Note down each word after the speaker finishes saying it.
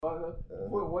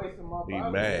quit wasting my He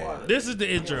bottle mad. of water. This is the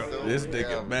intro. This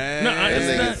nigga mad. No, That it's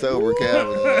nigga not. sober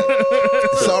Calvin.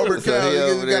 Sober So he Calvin.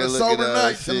 over We there got a looking sober all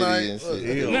night shitty tonight. and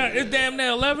shit. No, it's damn near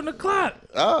 11 o'clock.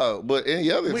 Oh, but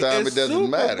any other time It's it doesn't Super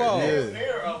matter. Bowl.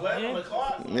 Here, 11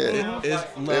 o'clock. Yeah.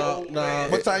 It's no.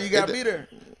 What time you got to be there?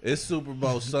 It's Super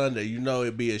Bowl Sunday. You know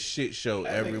it'd be a shit show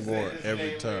every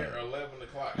time. 11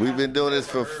 o'clock. We've been doing this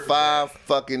for 5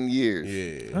 fucking years.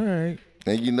 Yeah. All right.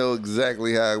 And you know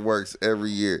exactly how it works every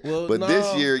year. Well, but no.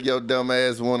 this year, your dumb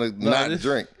ass want to not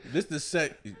drink. This the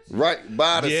Right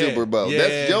by the Yeah, Super Bowl. yeah,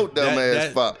 That's your dumb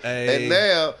ass fault. hey, and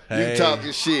now hey. you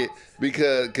talking shit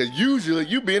because usually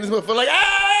you be in this motherfucker like,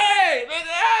 hey,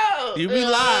 nigga, You be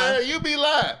live. You be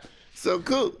live. So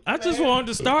cool. I just wanted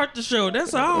to start the show.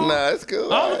 That's all. Nah, it's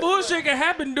cool. All the bullshit can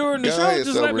happen during the Go show. ahead,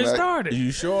 Just let me Sober Night. start it.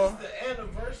 You sure?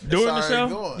 During the It's show?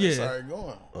 already going. It's Yeah. already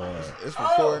going. It's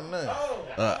recording now.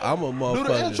 I'm a motherfucking. Do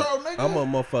the intro, nigga. I'm a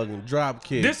motherfucking drop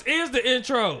kick. This is the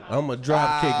intro. I'm a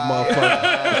drop kick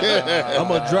motherfucker.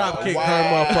 I'm a drop kick her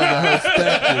motherfucker. Her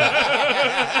spectrum.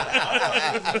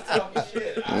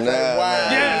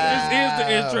 Yes, this is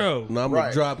the intro. And I'm Right.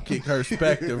 a drop kick her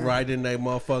spectrum right in they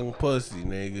motherfucking pussy,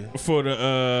 nigga. For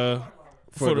the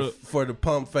For the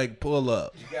pump fake pull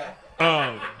up.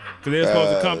 cause they're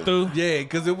supposed to come through. Yeah,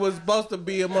 cause it was supposed to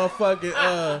be a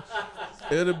motherfucking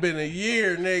it would have been a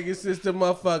year, nigga, since the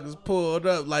motherfuckers pulled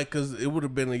up. Like, cause it would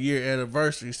have been a year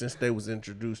anniversary since they was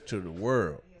introduced to the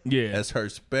world. Yeah. That's her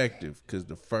perspective, cause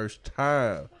the first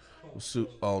time was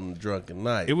on the Drunken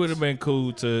Night. It would have been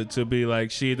cool to be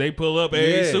like, shit, they pull up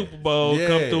every Yeah. Super Bowl, Yeah.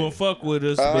 come through and fuck with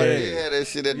us. Oh, but yeah, that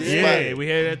shit at the yeah, spot. we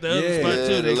had it at the other Yeah. spot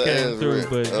too. Yeah, They the came last through, one.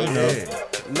 but you Okay.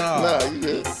 know. Nah. Nah, you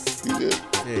good. You good.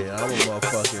 Yeah, I'm a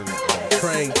motherfucking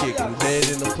train kicking dead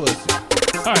in the pussy.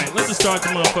 All right, let's just start the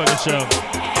motherfucking show.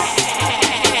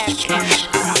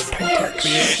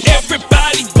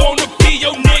 Everybody wanna be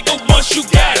your nigga once you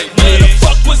got it. Where the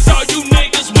fuck was all you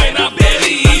niggas when I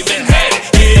barely even had it?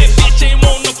 Yeah, bitch ain't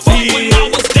wanna fuck when I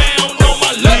was down on my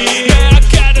luck. Now I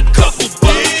got a couple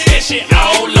bucks and shit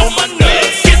all on my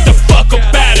nuts. Get the fuck up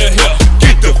out of here.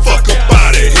 Get the fuck up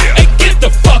out of here. Hey, get the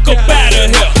fuck up out of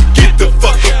here. Get the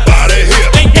fuck up out of here.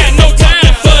 Ain't got no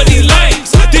time for these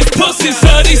lames. These pussies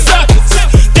are these suckers.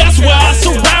 That's why I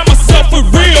surround myself with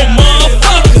real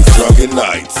motherfuckers. Drunken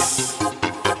nights.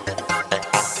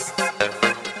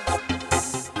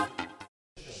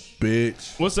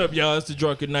 Bitch. What's up, y'all? It's the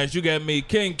Drunken Nights. You got me,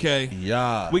 King K.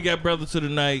 Yeah. We got Brother to the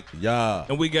Night, Yeah.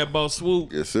 and we got Boss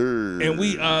Swoop. Yes, sir. And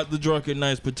we are the Drunken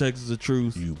Knights, protectors of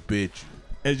truth. You bitch.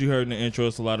 As you heard in the intro,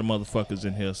 it's a lot of motherfuckers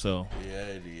in here, so Yeah,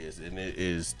 it is. And it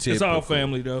is typical. it's all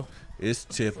family, though. It's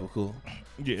typical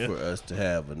Yeah. for us to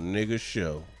have a nigga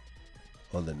show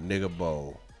on the nigga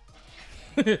bowl.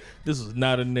 This is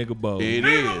not a nigga bowl. It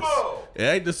is. It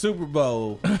ain't the Super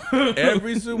Bowl.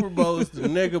 Every Super Bowl is the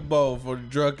nigga bowl for the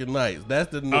Drunken Nights.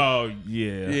 That's the Oh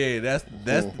yeah. yeah.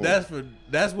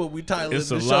 That's what we title It's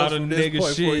the a show lot of from this nigga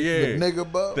point shit. for years.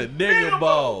 Nigga bug. The nigga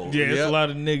bowl. Yeah, it's Yep. a lot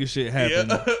of nigga shit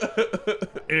happening.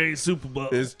 It ain't Super Bowl.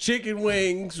 It's chicken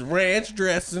wings, ranch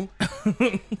dressing,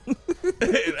 and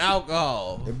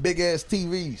alcohol. And big ass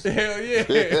TVs. Hell yeah.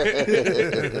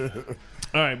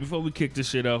 All right, before we kick this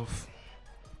shit off,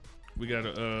 we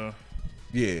gotta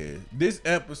Yeah, this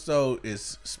episode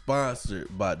is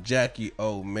sponsored by Jackie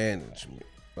O Management.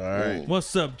 All right,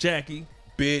 what's up, Jackie?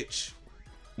 bitch.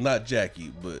 Not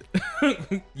Jackie, but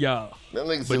Y'all. That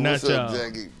nigga But said, not what's up, y'all.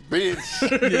 Jackie? Bitch.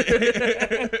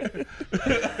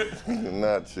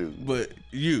 Not you. but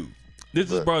you.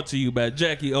 This is brought to you by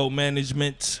Jackie O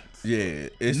Management, Yeah,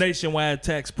 it's nationwide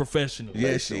tax professional.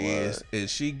 yeah, she is, and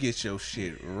she gets your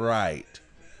shit right.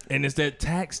 And it's that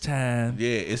tax time. Yeah,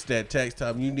 it's that tax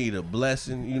time. You need a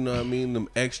blessing. You know what I mean? Them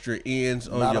extra ends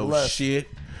on Not a your blessing. shit.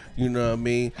 You know what I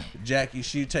mean? Jackie,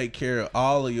 she take care of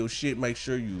all of your shit. Make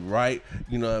sure you right.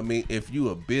 You know what I mean? If you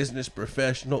a business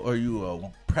professional or you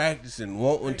a practicing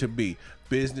wanting to be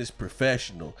business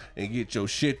professional and get your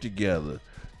shit together,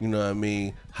 you know what I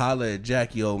mean? Holla at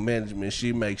Jackie O Management.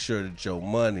 She makes sure that your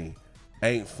money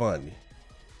ain't funny.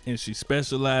 And she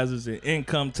specializes in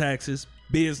income taxes,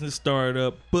 business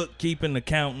startup, bookkeeping,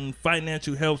 accounting,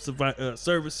 financial health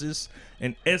services,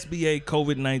 and SBA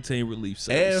COVID-19 relief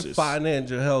services. And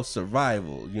financial health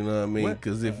survival, you know what I mean?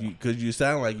 Because you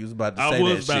sound like you was about to I say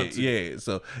was that about shit. to. Yeah.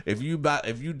 So if you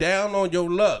down on your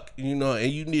luck, you know,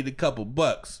 and you need a couple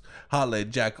bucks, holla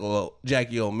at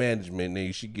Jackie O Management,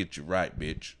 and she get you right,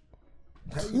 bitch.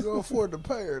 How you gonna afford to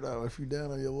pay her though if you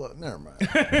down on your luck? Never mind.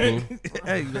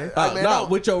 Hey, man. man, No, don't-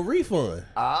 with your refund.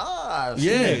 She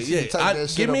Yeah. take that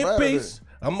shit Give me up a out of piece.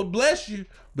 I'm gonna bless you,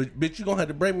 but bitch, you gonna have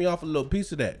to bring me off a little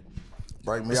piece of that.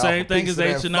 Break me Same off a thing piece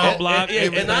as of that H&R fuck. Block. And I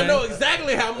everything. know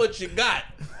exactly how much you got.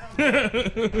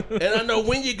 And I know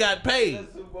when you got paid.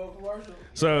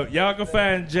 So y'all can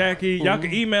find Jackie. Y'all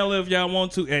can email her if y'all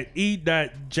want to at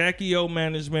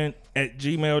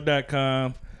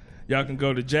e.jackieomanagement@gmail.com. Y'all can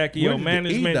go to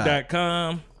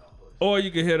jackieomanagement.com. Or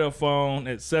you can hit her phone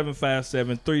at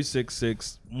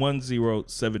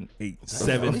 757-366-1078.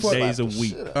 7 days a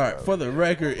week. All right, for the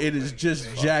record, it is just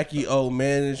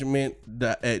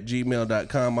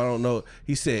JackieOManagement@gmail.com. I don't know.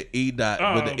 He said E dot,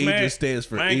 but the E man. just stands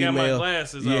for I ain't got email. my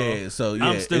glasses yeah, on. so I'm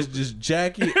yeah, it's stupid. just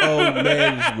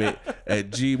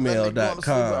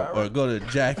JackieOManagement@gmail.com or go to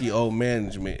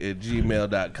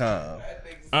JackieOManagement@gmail.com.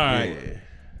 All right. Yeah.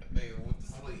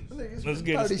 Let's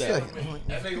get 30 it started.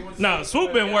 seconds. Nah,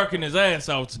 Swoop been working his ass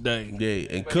off today.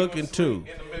 Yeah, and cooking too.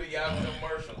 In the middle of y'all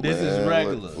commercial. This is Man,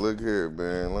 regular. Look here,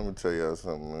 man. Let me tell y'all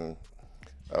something, man.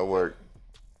 I work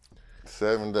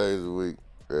 7 days a week,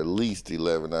 at least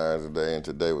 11 hours a day, and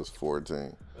today was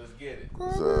 14. Let's get it.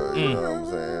 So, you know what I'm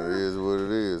saying? It is what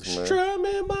it is, man.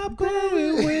 Strumming my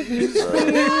brain with his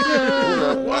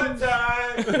One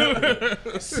time.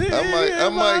 I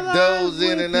might doze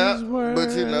in and out,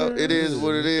 but you know, it is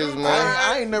what it is, man.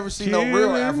 I ain't never seen no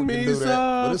real African do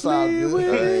that, but it's all good.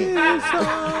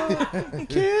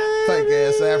 Fake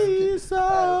ass African.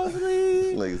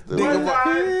 Niggas do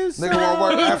Nigga wanna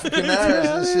work African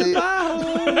ass and shit. You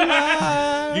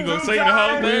gonna sing the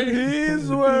whole thing? His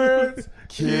words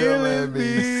Killing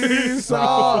me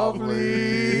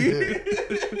softly.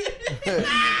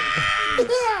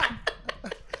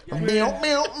 Meow,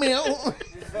 meow, meow.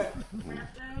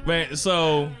 Man,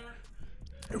 so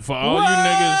for all you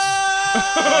niggas,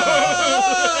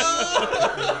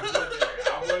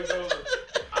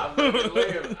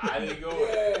 I didn't go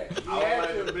it. I was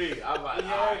like to be. I'm like,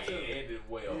 it ended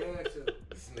well.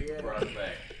 This nigga brought it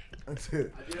back.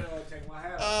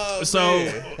 so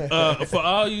for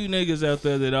all you niggas out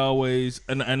there that always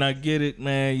and I get it,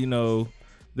 man. You know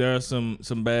there are some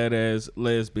badass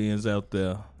lesbians out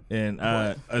there, and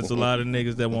there's a lot of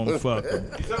niggas that want to fuck them.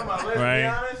 You talking about, let's be Right?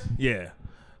 honest? Yeah.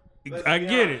 Let's I be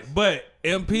get honest. it, but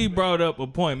MP brought up a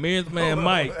point. Me and his man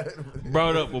Mike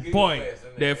brought up a point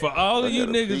that for all of you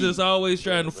niggas that's always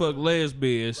trying to fuck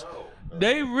lesbians,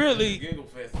 they really. Giggle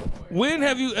fest. When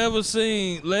have you ever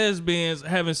seen lesbians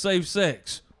having safe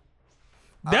sex?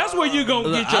 That's where you gonna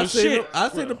get your shit. I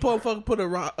seen the motherfucker put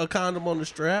a condom on the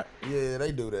strap Yeah,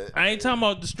 they do that. I ain't talking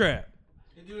about the strap.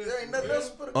 There ain't nothing else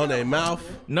to put on their mouth.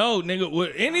 No,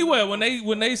 nigga. Anywhere when they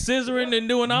scissoring and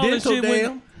doing all this Dental shit,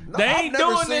 dam? they I've ain't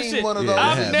never doing this seen shit. one of those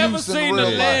I've have never use in seen a real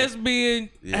life. lesbian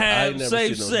I ain't have never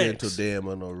safe seen no dental sex. dam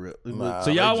on no real. So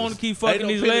y'all They want to just- keep fucking ain't no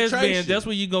these lesbians? penetration. That's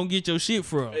where you gonna get your shit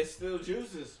from. It's still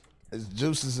juices. It's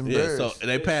juices and Yeah, berries. so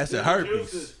they passing Still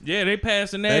herpes. juices. Yeah, they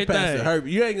passing They everything. passing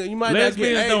herpes. You ain't gonna. You might not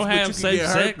Lesbians get AIDS, don't but have you can safe get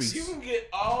sex. herpes. You can get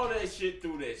all that shit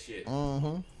through that shit.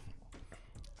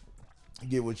 You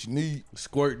get what you need.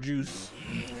 Squirt juice.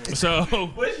 So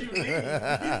What you need?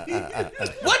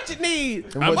 What you need?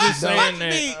 And I'm what just you don't. saying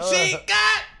that. She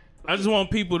got. I just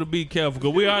want people to be careful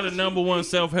because we are the #1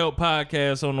 self-help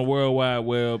podcast on the World Wide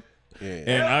Web,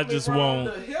 and I just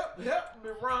want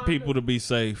people to be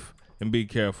safe and be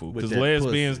careful With because that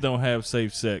lesbians pussy. don't have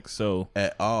safe sex. So,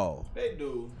 At all. They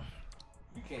do.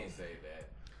 You can't say that.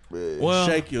 well,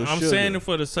 Shake your I'm sugar. saying it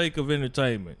for the sake of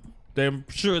entertainment. I'm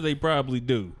sure they probably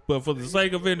do, but for the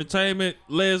sake of entertainment,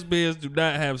 lesbians do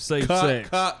not have safe sex.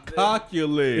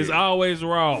 Calculate. It's always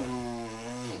raw.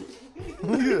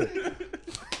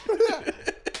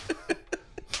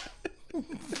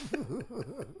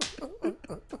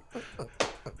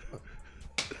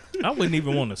 I wouldn't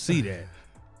even want to see that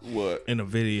What? in a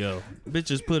video.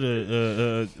 Bitches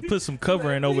put some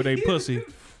covering over their pussy.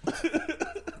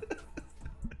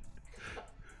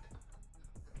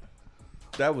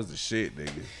 That was the shit,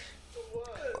 nigga.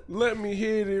 Let me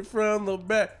hit it from the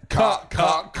back.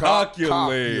 Calculate.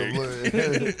 Calculate.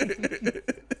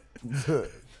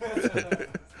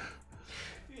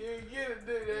 You get it,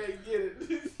 dude. They get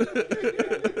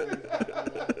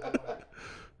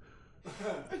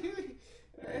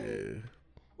it.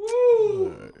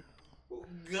 Woo!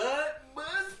 Gut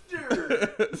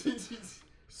buster.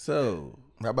 So,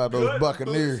 How about those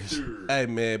Buccaneers? hey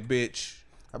man, bitch.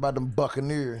 How about them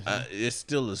Buccaneers? It's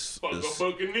still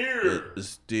Buccaneer. it's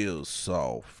still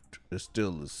soft. It's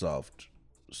still a soft,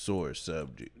 sore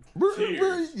subject.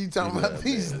 You talking about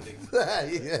these?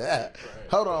 Yeah.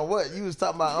 Hold on, what? You was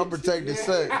talking about unprotected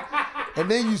sex. And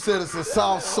then you said it's a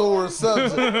soft, sore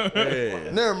subject.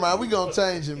 Yeah. Never mind, we gonna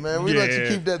change it, man. We let you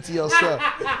keep that to yourself.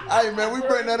 Hey, man, we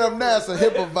bring that up now. It's a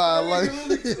HIPAA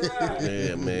violation.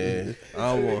 Yeah, man.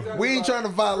 I want. We ain't trying to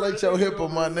violate your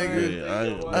HIPAA, my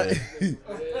nigga.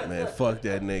 Yeah, man, fuck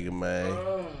that nigga,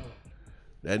 man.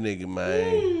 That nigga,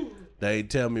 man. They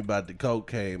ain't tell me about the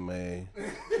cocaine, man.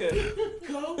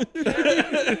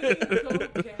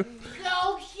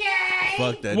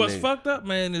 Fuck that What's nigga. fucked up,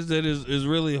 man, is that it's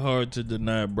really hard to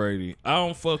deny Brady. I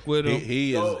don't fuck with him.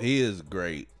 He is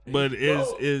great. But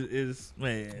it's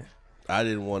man. I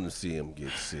didn't want to see him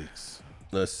get 6.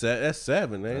 No, that's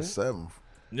 7, ain't it? That's 7.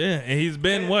 Yeah, and he's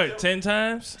been what, 10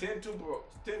 times? 10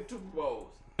 Super Bowls.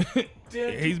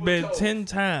 He's been 10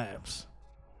 times.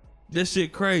 This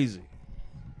shit crazy.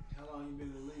 How long you been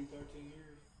in the league? 13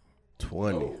 years?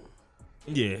 20.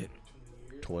 Yeah.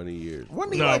 20 years.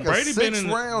 Wasn't he No, like Brady a been in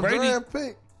 6th round Brady- draft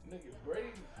pick?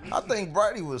 I think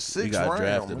Brady was 6th He got round.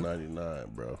 drafted Man. 99,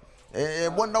 bro.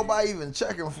 And wasn't nobody even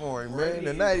checking for him, man.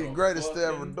 And now he's the greatest to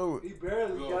ever do He it.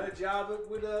 barely got a job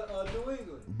with New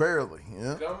England. Barely,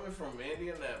 yeah. Coming from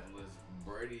Indianapolis,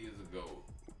 Brady is a GOAT.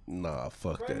 Nah,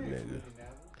 fuck that nigga.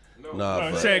 No, Nah,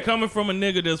 I'm but saying coming from a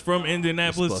nigga that's from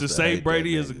Indianapolis You're to supposed to say hate that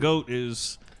Brady is a nigga. GOAT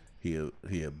is he a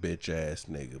bitch ass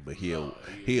nigga, but he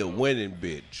a winning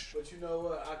bitch. But you know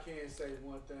what? I can't say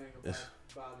one thing about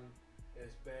him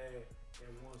that's bad in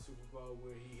one Super Bowl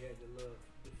where he had the little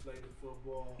deflated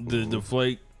football. the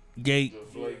deflate gate.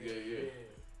 The Flake, yeah.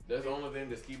 That's the only thing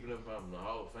that's keeping him from the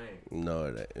Hall of Fame.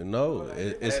 No,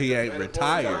 it's he ain't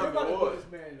retired. Everybody put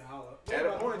this man in the Hall of At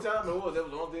a point in time, that was the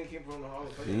only thing that kept him from the Hall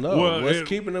of Fame. No, Well, what's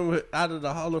keeping him out of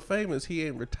the Hall of Fame is he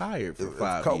ain't retired for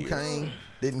 5 years. Cocaine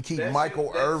didn't keep That Michael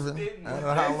shit- that Irvin didn't- out of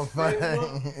the Hall of that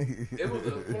Fame. It was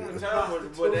a point in time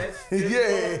where that still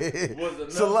Yeah, was enough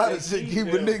it's a lot of to shit keep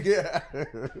a them. nigga out.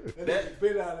 That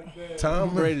bit out of bed.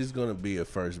 Tom Brady's gonna be a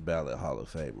first ballot Hall of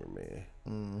Famer, man.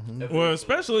 Well,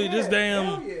 especially this Hell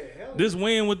damn yeah, hell this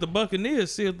win with the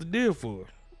Buccaneers sealed the deal for.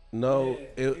 No,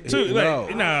 Too, no.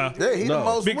 like, nah. Yeah, he the No,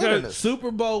 most because winningest.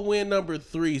 Super Bowl win number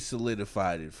 3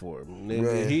 solidified it for him.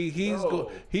 Nigga. Yeah.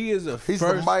 He is a He's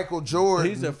first. the Michael Jordan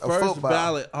He's a of first football.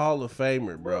 ballot Hall of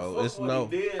Famer, bro. It's no.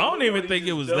 I don't even think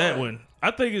it was that one. I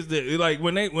think it's the like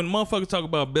when motherfuckers talk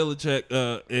about Belichick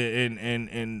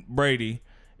and Brady,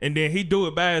 and then he do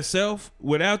it by himself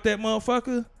without that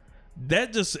motherfucker.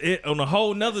 That just it on a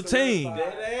whole nother team.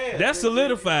 That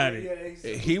solidified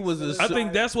it. He was a. I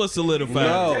think that's what solidified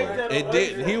No, it. it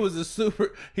didn't. He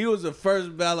was a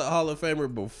first ballot Hall of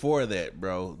Famer before that,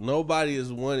 bro. Nobody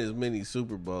has won as many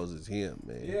Super Bowls as him,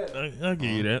 man. Yeah. I'll give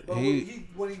you that. But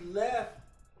when he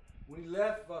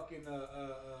left fucking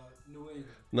New England.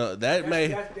 No, that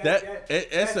made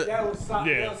it's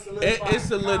it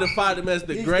solidified him as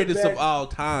the He's greatest the of best. all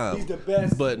time. He's the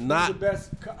best, but not. he's the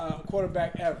best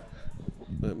quarterback ever.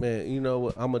 But man, you know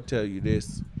what? I'm gonna tell you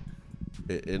this,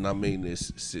 and I mean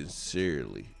this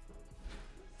sincerely.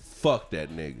 Fuck that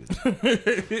nigga.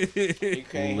 You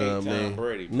can't You know hate what I Tom mean?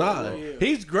 Brady. Nah,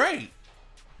 he's great,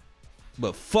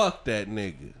 but fuck that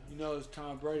nigga. You know, it's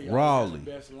Tom Brady. Raleigh.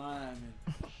 The best lineman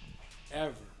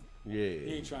ever. He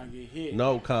Yeah, ain't trying to get hit.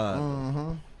 no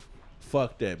condom.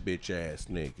 Fuck that bitch ass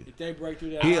nigga. If they break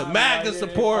through that, He a line MAGA right there, they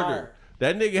supporter. fired.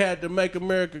 That nigga had to make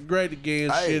America great again.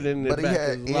 Hey, Shit in the but he back had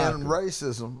of his locker. end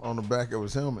racism on the back of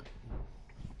his helmet.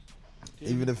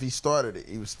 Even if he started it,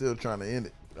 he was still trying to end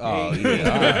it. Oh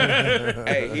yeah.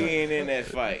 Hey, he ain't in that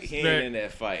fight. He ain't in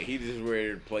that fight. He just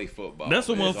ready to play football. That's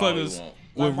what all he motherfuckers want.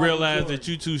 would realize that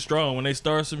you too strong when they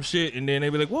start some shit, and then they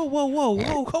be like, "Whoa, whoa, whoa,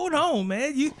 whoa, hold on,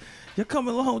 man, you're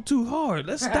coming along too hard.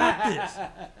 Let's stop this."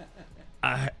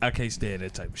 I can't stand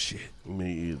that type of shit.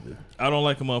 Me either. I don't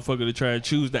like a motherfucker to try to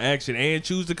choose the action and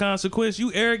choose the consequence.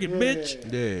 You arrogant bitch.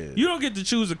 Yeah. You don't get to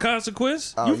choose the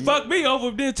consequence. Oh, you you- fuck me over,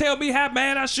 then tell me how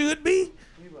bad I should be.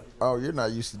 Oh, you're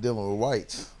not used to dealing with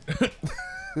whites.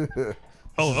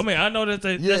 Oh, I mean, I know that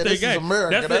that's Yeah, their this is game.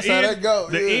 America. That's how that go,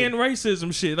 The yeah. end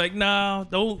racism shit. Like, nah,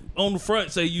 don't on the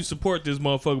front say you support this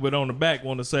motherfucker, but on the back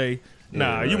want to say,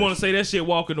 nah, you want to say that shit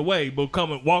walking away, but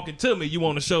walking to me, you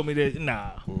want to show me that,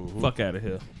 nah, fuck out of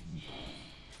here.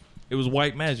 It was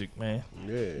white magic, man.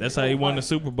 Yeah. That's how he won the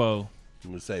Super Bowl. I'm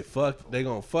gonna say fuck. They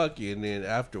gonna fuck you, and then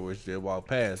afterwards they walk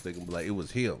past. They gonna be like, "It was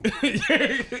him."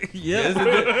 Yeah.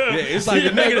 It's like the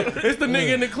nigga. It's the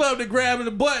nigga in the club that grabbing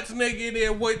the butts, nigga, and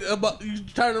then wait about you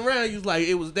turn around. You like,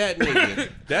 it was that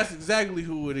nigga. That's exactly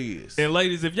who it is. And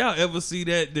ladies, if y'all ever see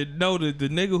that, then know that the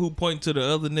nigga who point to the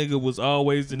other nigga was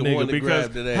always the nigga. one that Because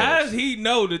grabbed that how ass. does he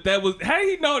know that was? How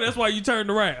he know that's why you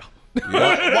turned around?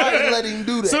 Why you let him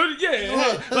do that? So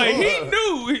yeah, like he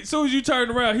knew. As soon as you turned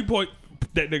around, he point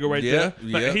that nigga right Yeah, there.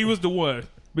 Like, yeah. he was the one.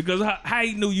 Because how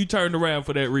he knew you turned around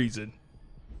for that reason?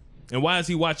 And why is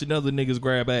he watching other niggas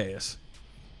grab ass?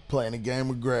 Playing a game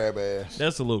of grab ass.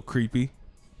 That's a little creepy.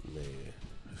 Man.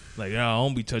 Like, I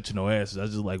don't be touching no asses. I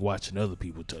just like watching other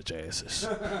people touch asses.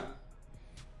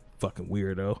 Fucking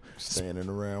weirdo. Standing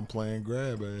around playing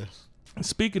grab ass.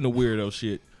 Speaking of weirdo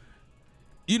shit,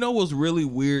 you know what's really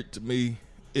weird to me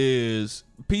is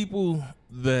people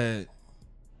that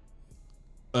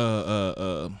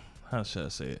how should I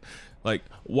say it? Like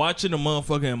watching a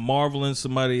motherfucker and marveling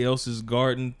somebody else's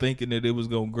garden thinking that it was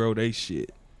gonna grow they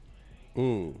shit.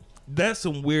 That's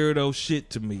some weirdo shit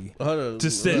to me.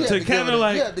 To kind of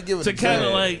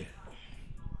like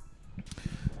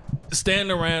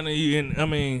stand around and I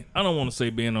mean, I don't want to say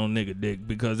being on nigga dick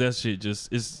because that shit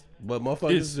just is. But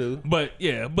motherfuckers do. But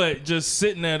yeah, but just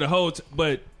sitting there the whole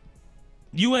but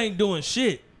you ain't doing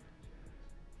shit.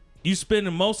 You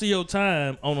spending most of your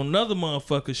time on another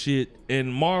motherfucker shit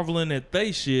and marveling at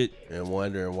they shit and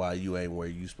wondering why you ain't where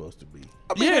you supposed to be.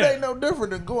 I mean, it ain't no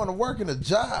different than going to work in a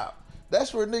job.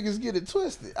 That's where niggas get it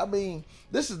twisted. I mean,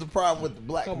 this is the problem with the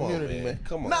black community, man.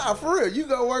 Come on. Nah, for real. You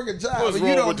go work a job What's and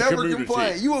you wrong don't with the never community?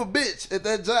 complain. You a bitch at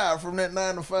that job from that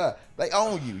 9 to 5. They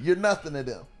own you. You're nothing to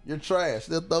them. You're trash.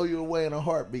 They'll throw you away in a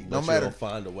heartbeat. But no matter. you'll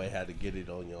find a way how to get it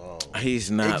on your own.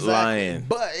 He's not lying.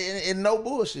 But in no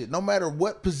bullshit. No matter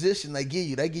what position they give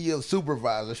you a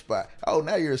supervisor spot. Oh,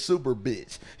 now you're a super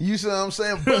bitch. You see what I'm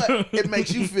saying? But it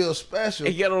makes you feel special.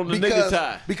 He got on the nigga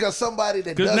tie. Because somebody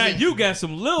that Because doesn't. now you got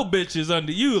some little bitches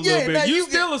under you a little bit. You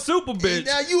still a super bitch.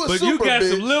 Now you a but super you got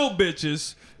bitch. some little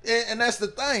bitches. And that's the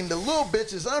thing. The little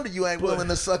bitches under you ain't willing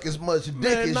to suck as much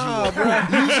dick as you nah, are. bro.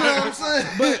 You see what I'm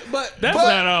saying? But That's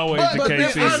not always the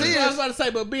case being honest, either. I was about to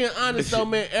say, but being honest though,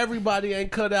 man, everybody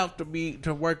ain't cut out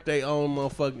to work their own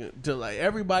motherfucking.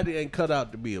 Everybody ain't cut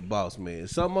out to be a boss, man.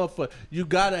 Some motherfucker, you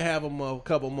gotta have a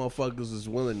couple motherfuckers that's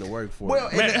willing to work for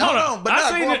Well, you. and Man, hold hold on, on. but I not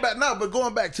seen going it- back. No, but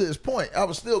going back to his point, I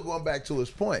was still going back to his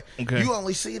point. Okay. You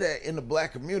only see that in the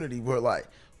black community where like,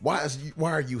 why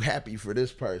are you happy for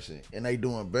this person and they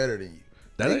doing better than you?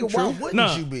 That Nigga, ain't why true. wouldn't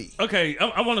No. you be? Okay,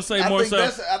 I want to say I more think so.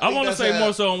 that's- I I think want to that's say how-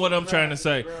 more so on what I'm trying to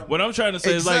say. What I'm trying to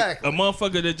say is like Exactly. a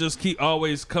motherfucker that just keep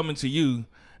always coming to you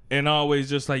and always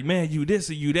just like, man, you this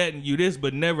and you that and you this,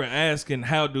 but never asking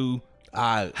how do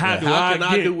I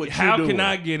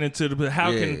get into the how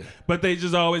Yeah. can but they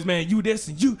just always, man, you this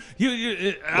and you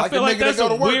I Like feel a like nigga that's that go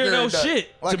some to work every weirdo day. shit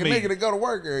Like to a me. nigga to go to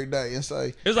work every day and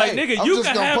say, It's like, hey, nigga, I'm you just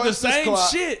can gonna have the punch this same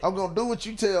clock. shit. I'm gonna do what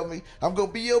you tell me. I'm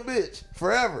gonna be your bitch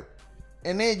forever.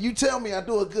 And then you tell me I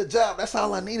do a good job. That's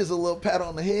all I need is a little pat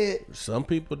on the head. Some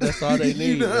people, that's all they need.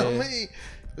 You know man. what I mean?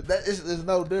 But that is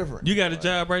no different. You got a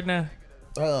job right now?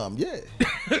 Yeah,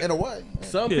 in a way.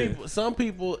 Some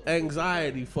people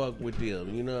anxiety fuck with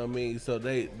them, you know what I mean? So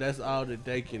that's all that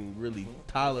they can really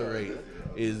tolerate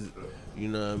is, you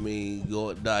know what I mean,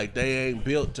 like they ain't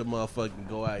built to motherfucking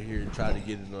go out here and try to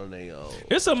get it on their own.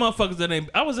 There's some motherfuckers that ain't.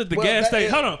 I was at the Well, gas that station.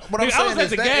 is- Hold on. what I'm Nigga, I was saying at is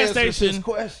the that gas answers his station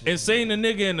question. and seen the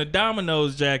nigga in the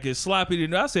Domino's jacket sloppy.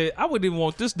 And I said, I wouldn't even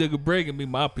want this nigga bringing me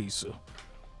my pizza.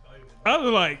 I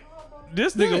was like,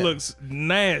 this nigga Yeah. looks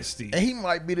nasty. And he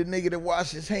might be the nigga that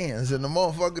wash his hands, and the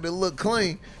motherfucker that look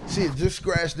clean, shit, just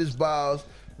scratched his balls.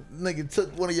 Nigga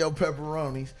took one of your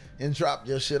pepperonis and dropped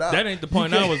your shit out. That ain't the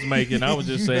point I was making. I was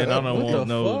just You saying know, I don't what want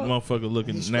the no fuck? motherfucker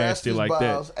looking He scratched nasty his like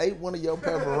balls, that. ate one of your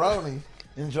pepperonis,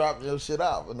 and dropped your shit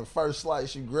out. And the first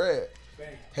slice you grabbed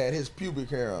had his pubic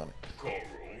hair on it.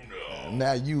 And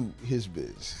now you his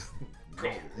bitch.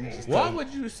 Why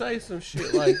would you say some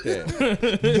shit like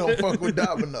that? You don't fuck with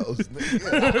Domino's.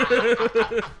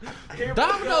 Nigga.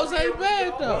 Domino's ain't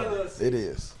bad though. It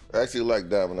is. I actually like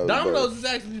Domino's. Domino's is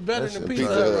actually better than Pizza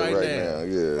Pizza Hut Hut right now.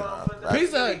 Yeah.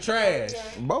 Pizza Hut trash.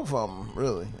 Both of them,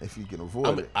 really, if you can avoid I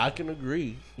mean, it. I can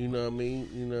agree. You know what I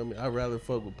mean? I'd rather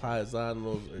fuck with Paisanos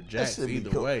or That Jack's shit be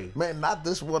either cool. way. Man, not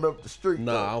this one up the street.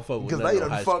 Nah, though. I don't fuck with Because none they of done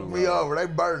high fucked school me route. over. They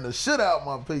burn the shit out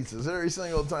my pizzas every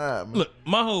single time. Look,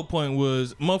 my whole point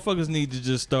was motherfuckers need to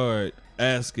just start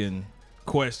asking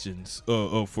questions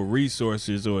or for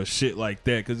resources or shit like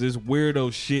that, because it's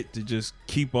weirdo shit to just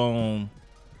keep on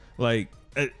like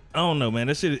I don't know, man.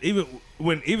 That shit, even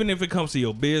if it comes to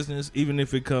your business, even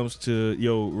if it comes to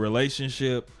your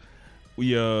relationship,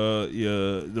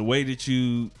 the way that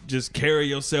you just carry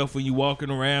yourself when you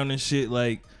walking around and shit,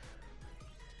 like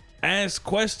ask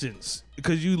questions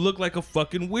because you look like a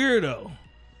fucking weirdo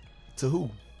To who?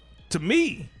 to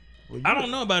me. I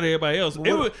don't know about everybody else.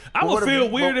 But what- I but would what feel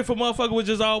if- weird but- if a motherfucker was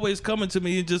just always coming to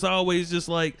me and just always just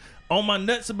like on my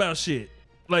nuts about shit.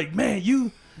 Like, man,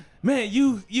 you,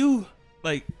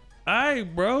 like, all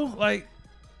right, bro. Like,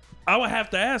 I would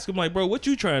have to ask him, like, bro, what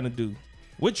you trying to do?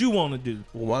 What you want to do?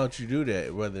 Well, why don't you do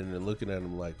that rather than looking at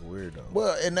them like a weirdo?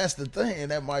 Well, and that's the thing, and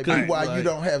that might be why you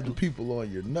don't have the people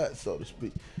on your nuts, so to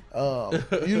speak.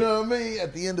 You know what I mean?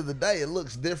 At the end of the day, it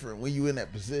looks different when you in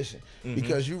that position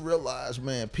because you realize,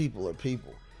 man, people are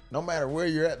people. No matter where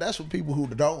you're at, that's what people who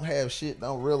don't have shit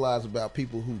don't realize about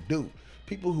people who do.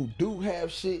 People who do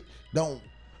have shit don't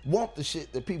want the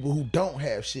shit that people who don't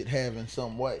have shit have in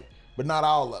some way, but not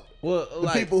all of it. Well, the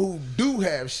people who do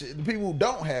have shit, the people who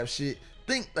don't have shit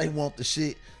think they want the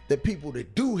shit that people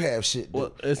that do have shit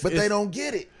do, but they don't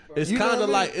get it. It's kind of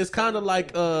like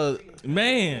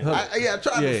man. I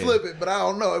tried to flip it, but I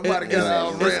don't know. It might have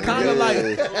got all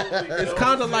It's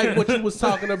kind of like what you was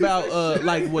talking about,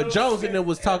 like what Jones and them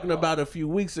was talking about a few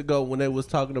weeks ago when they was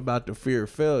talking about the fear of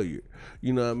failure.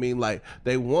 You know what I mean? Like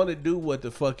they want to do what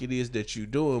the fuck it is that you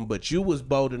doing, but you was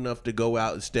bold enough to go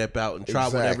out and step out and try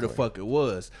whatever the fuck it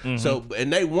was. So,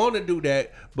 and they want to do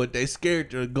that, but they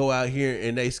scared to go out here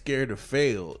and they scared to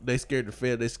fail. They scared to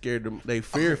fail. They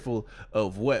fearful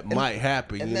of what might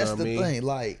happen. And you that's know what I mean? the thing.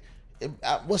 Like,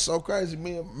 what's so crazy?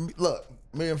 Me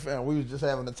and fam, we was just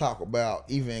having to talk about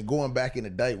even going back in the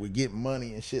day with getting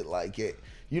money and shit like that.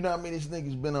 You know what I mean? These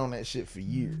niggas been on that shit for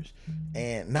years.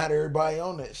 And not everybody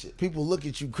on that shit. People look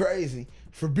at you crazy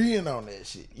for being on that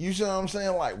shit. You see what I'm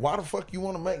saying? Like, why the fuck you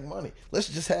want to make money? Let's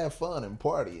just have fun and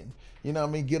party and, you know what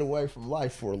I mean, get away from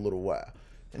life for a little while.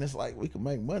 And it's like, we can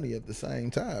make money at the same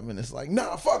time. And it's like,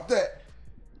 nah, fuck that.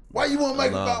 Why you want to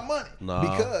make it about money?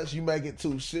 Because you make it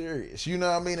too serious. You know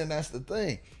what I mean? And that's the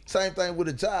thing. Same thing with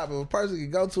a job. If a person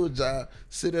can go to a job,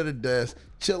 sit at a desk,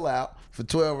 chill out for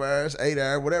 12 hours, 8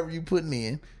 hours, whatever you putting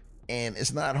in, and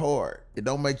it's not hard. It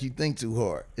don't make you think too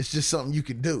hard. It's just something you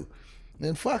can do.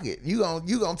 Then fuck it. You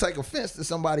gonna take offense to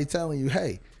somebody telling you,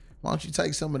 hey, why don't you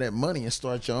take some of that money and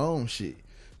start your own shit?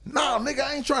 No, nigga,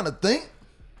 I ain't trying to think.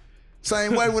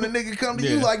 Same way when a nigga come to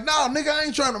you like, no, nigga, I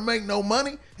ain't trying to make no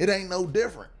money. It ain't no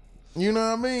different. You know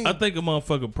what I mean? I think a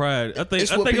motherfucker pride. I think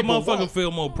a motherfucker feel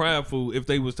more prideful if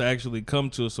they was to actually come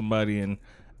to somebody and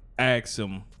ask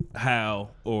them how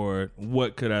or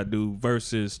what could I do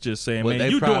versus just saying, man,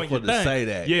 you doing your thing. Say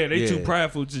that. Yeah, they too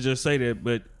prideful to just say that.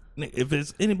 But if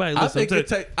it's anybody listening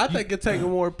I think it takes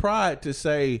more pride to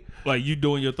say, like, you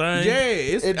doing your thing.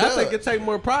 Yeah, I think it takes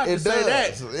more pride to say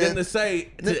that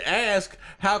than to ask,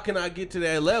 how can I get to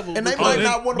that level? And they might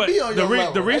not want to be on your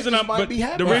level. The reason I'm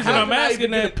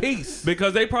asking that piece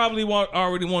because they probably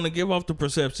already want to give off the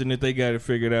perception that they got it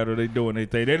figured out or they doing their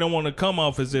thing. They don't want to come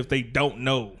off as if they don't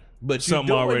know. But you doing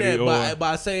already, that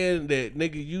by saying that,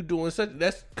 nigga, you doing such,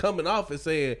 that's coming off as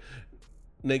saying,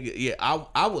 nigga, yeah,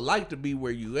 I would like to be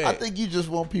where you at. I think you just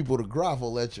want people to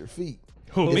grovel at your feet.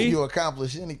 Who, if me? you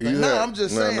accomplish anything. Yeah. No, I'm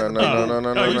just saying.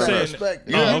 No. You saying respect.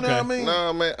 Yeah. You know okay. what I mean?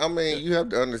 No, man. I mean, you have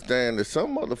to understand that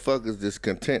some motherfuckers just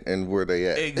content in where they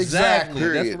at. Exactly.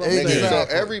 Period. That's what I'm saying.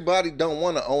 So everybody don't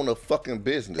want to own a fucking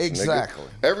business. Exactly.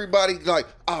 Nigga. Everybody like,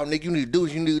 oh, nigga, you need to do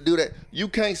this, you need to do that. You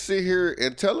can't sit here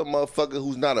and tell a motherfucker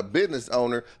who's not a business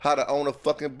owner how to own a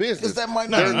fucking business. Because that might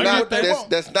not be what they want.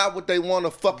 That's not what they want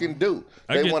to fucking do.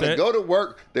 I They want to go to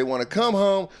work. They want to come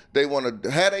home. They want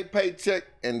to have a paycheck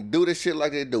and do this shit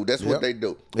like they do. That's what they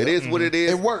do. It is what it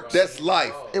is. It works. That's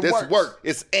life. That's work.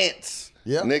 It's ants.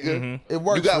 Yep. Nigga. It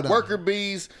works. You got worker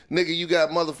bees, nigga. You got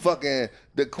motherfucking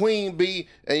the queen bee,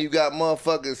 and you got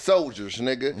motherfucking soldiers,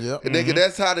 nigga. Yep. Nigga,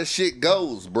 that's how the shit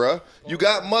goes, bruh. You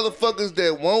got motherfuckers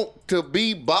that want to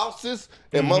be bosses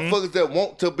and motherfuckers that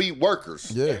want to be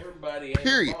workers. Yeah. Everybody ain't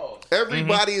Period. a boss.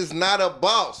 Everybody is not a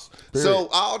boss. Period. So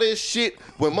all this shit,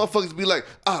 when motherfuckers be like,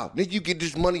 nigga, you get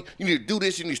this money, you need to do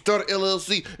this, you need to start an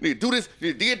LLC, you need to do this, you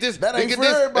need to get this, That ain't get for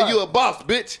this, everybody. and you a boss,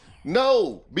 bitch.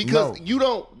 No, because No. you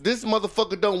don't. This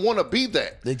motherfucker don't want to be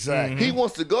that. Exactly. He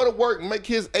wants to go to work and make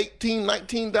his $18,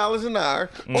 $19 an hour,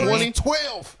 Or 20,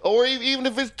 12. or even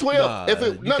if it's 12. Nah, if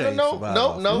it you no, can't survive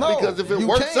off no, that. because if it You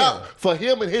works can. out for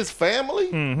him and his family,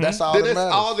 That's all then that that's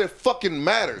matters. all that fucking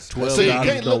matters. $12 So you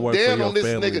can't don't look work for down your on this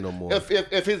family nigga no more.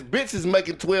 if his bitch is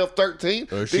making 12, 13.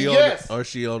 Or Then she yes. or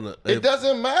she on the. It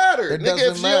doesn't matter. It Nigga,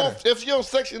 doesn't matter. if she on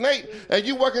Section 8 and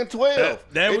you working 12.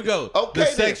 There we go. Okay, The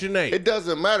then. Section 8. It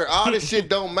doesn't matter. All this shit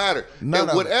don't matter. None and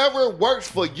of it. whatever works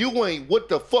for you ain't what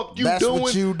the fuck you That's doing.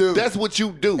 what you do. That's what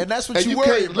you do. And that's what you you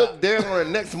worry can't look about. down on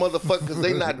the next motherfucker because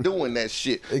they not doing that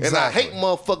shit. And I Exactly. hate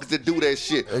motherfuckers that do that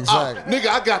shit. Exactly. Nigga,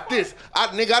 I got this.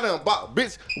 I done bought.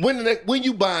 Bitch, when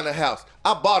you buying a house?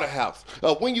 I bought a house.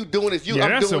 When you doing this, Yeah, I'm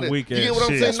that's doing some it. weak You get ass what I'm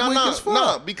shit. saying? That's weak as fuck.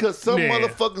 Nah, because some Yeah.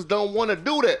 motherfuckers don't want to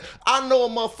do that. I know a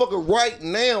motherfucker right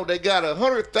now, they got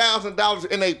 $100,000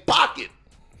 in their pocket.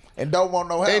 And don't want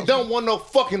no house. And don't want no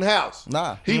fucking house.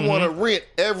 Nah. He want to rent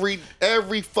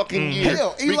every fucking year.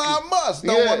 Hell, Elon Musk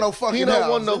don't want no fucking house. He don't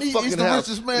want no He's fucking the house.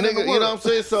 richest man in the Nigga, world. you know what I'm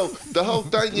saying? So the whole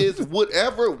thing is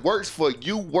whatever works for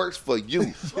you works for you.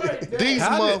 These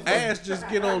How did motherfuckers. Ass just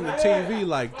get on the TV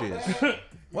like this?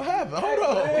 What happened? Hold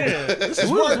on. We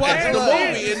was watching the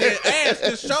movie and then Ass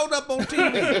just showed up on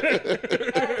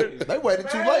TV. They waited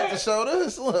too late to show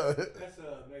this. Look. That's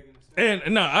Megan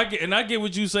And no, I get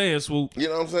what you saying, Swoop. You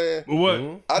know what I'm saying? But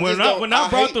what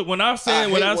when I said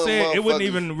it wasn't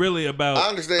even really about I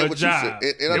understand a what you job.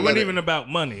 said. It wasn't even about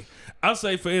money. I'll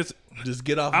say for instance, Just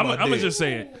get off I'm my gonna dick. just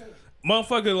say it,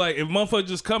 motherfucker. Like if motherfucker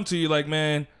just come to you like,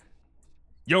 man,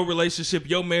 your relationship,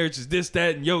 your marriage is this,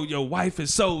 that, and your wife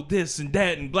is so this and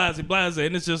that and blase blase,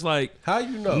 and it's just like, How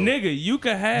you know? nigga, you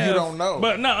could have. You don't know.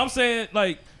 But no, I'm saying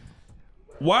like,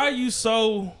 why are you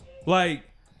so like,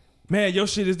 man, your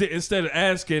shit is this, instead of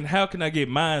asking, how can I get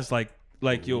mine's like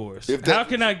yours? How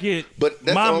can I get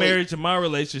my marriage and my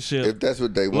relationship If that's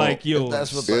what they want. like yours?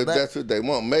 If that's what they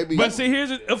want, maybe. But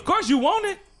see, of course you want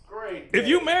it. great. If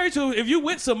you married to, if you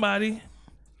with somebody,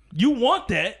 you want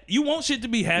that. You want shit to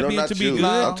be happy no, and not to you. be good.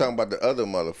 I'm talking about the other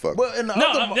motherfucker. But in the No,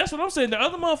 other that's what I'm saying. The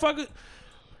other motherfucker,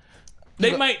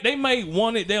 they might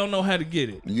want it. They don't know how to get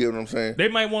it. You get what I'm saying? They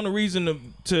might want a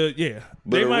reason to yeah.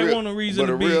 But They a might real- want a reason but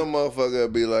to a be. real motherfucker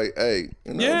would be like, hey,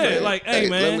 you know what I'm Yeah, saying? like, hey,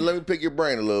 man. let me pick your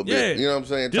brain a little bit. Yeah, You know what I'm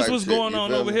saying? This Type what's shit, going you on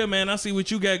feel over me? here, man. I see what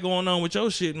you got going on with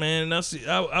your shit, man. And I see.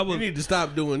 I You would. need to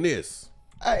stop doing this.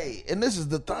 Hey, and this is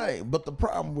the thing, but the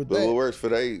problem with But that. what works for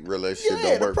their relationship Yeah,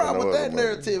 don't the work for problem no with other that motherfucker.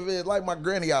 narrative is, like my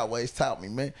granny always taught me,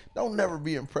 man, don't never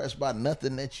be impressed by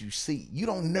nothing that you see. You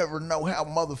don't never know how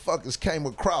motherfuckers came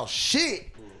across shit.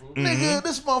 Nigga,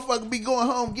 this motherfucker be going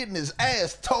home getting his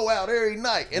ass tore out every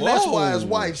night, and that's why his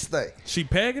wife stay. She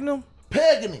pegging them.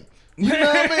 Pegging him. You know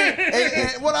what I mean?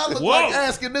 And what I look like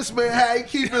asking this man how he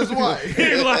keep his wife.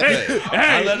 He's like, hey,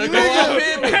 I let her go nigga, off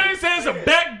in me. He says a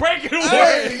back breaking word.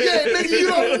 Hey, yeah, nigga, you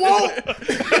don't want.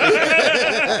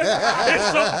 It's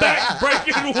a back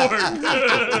breaking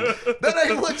word. That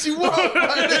ain't what you want.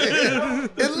 Right there.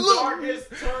 And look, Darkest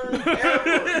turn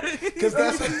ever. because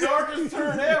that's the darkest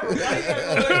turn ever. Why you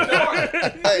gotta go that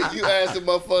dark? Hey, you ask a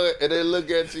motherfucker and they look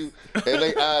at you and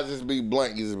their eyes just be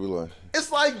blank. You just be like,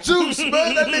 it's like juice,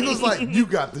 man. That nigga was like, you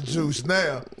got the juice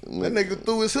now. That nigga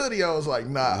threw his hoodie on. I was like,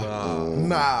 nah,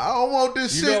 I don't want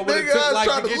this You know shit, what it nigga. took I was like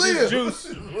trying to to get live. this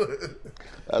juice?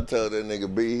 I told that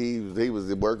nigga B, he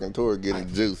was working toward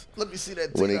getting juice Let me see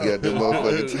that when he got the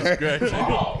motherfucker turn.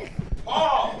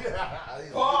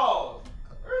 Pause.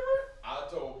 I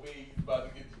told B he's about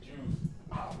to get the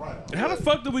juice. How the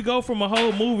fuck did we go from a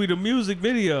whole movie to music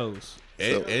videos?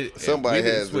 Somebody we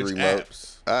didn't has the switch remote. apps.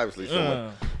 Obviously,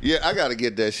 someone. Yeah, I got to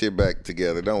get that shit back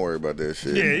together. Don't worry about that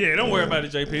shit. Yeah, don't worry about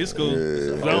it, JP. It's cool.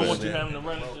 I don't want you having to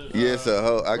run into. Yeah, it's a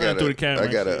whole. I Run through the camera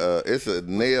and shit. It's a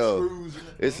nail.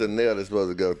 It's a nail that's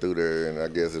supposed to go through there, and I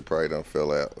guess it probably done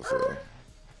fell out. So,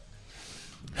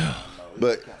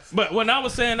 but when I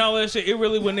was saying all that shit, it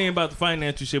really wasn't even about the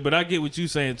financial shit. But I get what you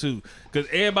saying too, because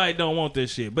everybody don't want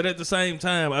this shit. But at the same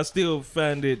time, I still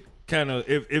find it kind of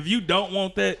if you don't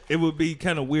want that, it would be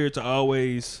kind of weird to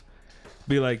always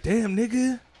be like, damn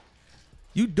nigga,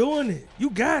 you doing it, you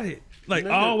got it. Like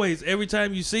always, every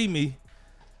time you see me,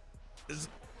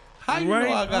 How you right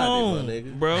know I got on, it, my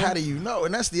nigga? bro. How do you know?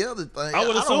 And that's the other thing. I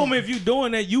would assume don't- if you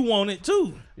doing that, you want it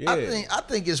too. Yeah. I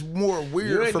think it's more you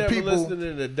weird ain't for never people.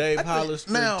 listening to Dave I think-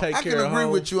 Hollister now take I care can of agree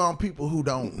home. with you on people who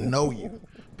don't know you.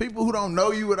 People who don't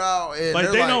know you at all, and Like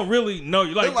they're they don't really know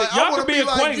you. Like, they're like, I y'all wanna could be be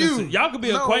like acquaintances. you. Y'all could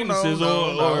be No, acquaintances,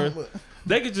 no, or but-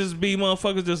 they could just be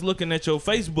motherfuckers just looking at your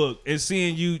Facebook and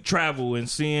seeing you travel and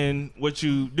seeing what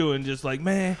you doing. Just like,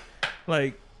 man,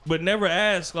 like, but never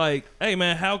ask like, hey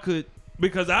man, how could?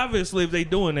 Because obviously if they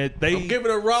doing it, they I'm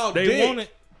giving a raw they dick. want it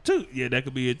too. Yeah, that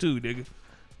could be it too, nigga.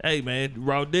 Hey man,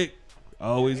 raw dick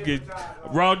always get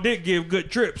raw dick give good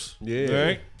trips. Yeah.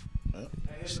 Right.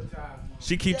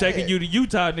 She keep taking you to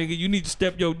Utah, nigga. You need to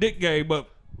step your dick game up.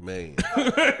 Man,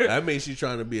 that means she's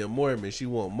trying to be a Mormon. She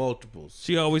want multiples.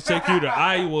 She always take you to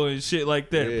Iowa and shit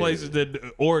like that. Yeah. Places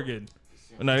that Oregon.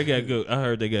 No, they got good. I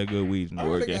heard they got good weed in I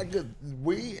heard they Oregon. got good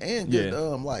weed and good Yeah.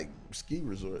 like ski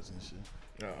resorts and shit.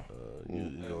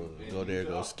 You go there,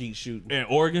 go skeet shooting. In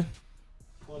Oregon.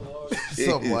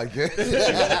 Something like that.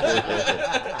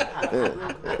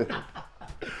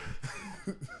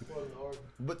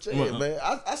 But yeah, man,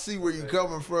 I see where you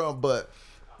coming from, but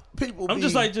people. I'm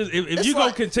just like, just if it's you gonna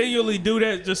like- continually do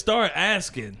that, just start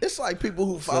asking. It's like people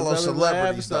who follow Sometimes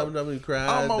celebrities. laugh, though. sometimes cry.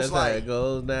 Almost That's how like- it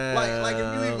goes down. Like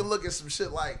if you even look at some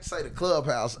shit like say the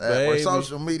Clubhouse app or Baby.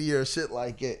 social media or shit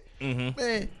like that, Mm-hmm.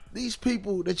 man, these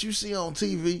people that you see on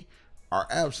TV are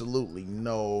absolutely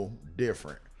no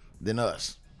different than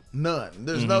us. None.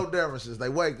 There's no differences. They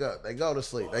wake up, they go to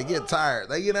sleep, they get tired,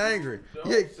 they get angry.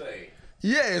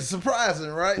 Yeah, it's surprising,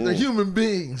 right? They're human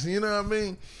beings, you know what I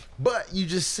mean? But you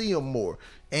just see them more,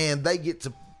 and they get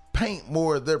to paint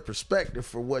more of their perspective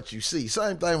for what you see.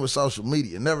 Same thing with social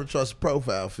media. Never trust a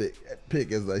profile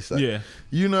pic, as they say. Yeah.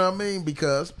 You know what I mean?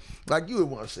 Because, like you had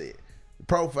once said, the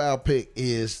profile pic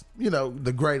is,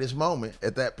 the greatest moment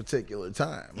at that particular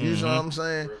time. You know what I'm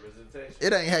saying?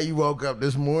 It ain't how you woke up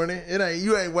this morning.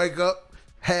 You ain't wake up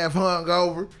half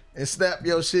hungover and snap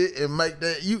your shit and make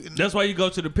that. That's why you go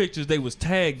to the pictures they was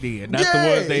tagged in, not the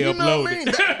ones they uploaded. Know what I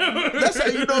mean? That's how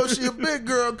you know she a big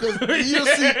girl, because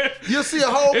you'll see a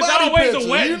whole it's body always picture. a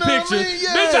wedding picture. What I mean?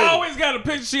 Yeah. Bitch always got a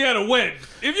picture she had a wedding.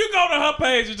 If you go to her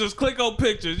page and just click on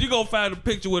pictures, you gonna find a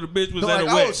picture where the bitch was at a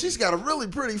wedding. She's got a really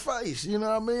pretty face. You know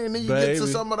what I mean? And then you get to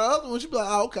some of the other ones, you be like,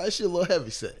 oh, okay, she a little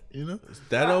heavy set.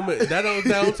 That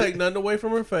don't take nothing away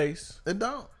from her face. It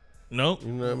don't. Nope.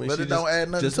 You know what I mean? But it don't add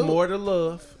nothing just to more it. to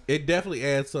love. It definitely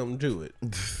adds something to it.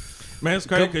 Man, it's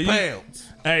crazy. Pounds.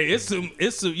 Hey,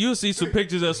 you'll see some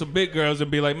pictures of some big girls and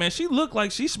be like, man, she look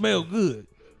like she smell good.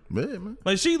 Yeah, man.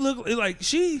 Like she look like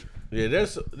she. Yeah,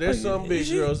 there's some big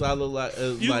girls I look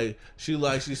like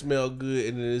she smell good,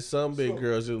 and then there's some big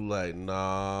girls who like,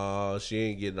 nah, she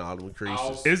ain't getting all them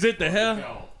creases. Is it the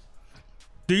hair?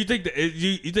 Do you think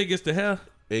you think it's the hair?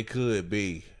 It could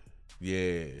be.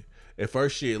 Yeah. At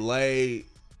first she laid.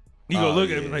 You gonna look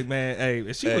at me like, man,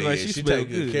 hey, she look like she smell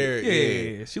good.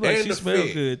 Yeah, she like and she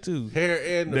smell good too.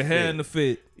 Hair and the hair and the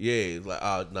fit. Yeah, like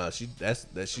oh no, she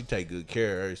take good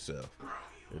care of herself.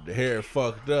 If the hair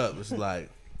fucked up, it's like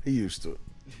he used to it.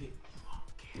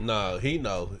 No, he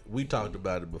know. We talked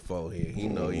about it before here. He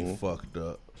know he fucked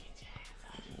up.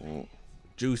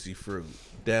 Juicy fruit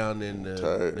down in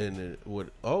the what?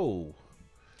 Oh,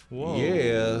 whoa,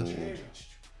 yeah.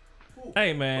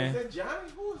 Hey man, Was that Johnny?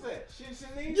 Who was that?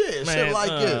 Yeah, shit like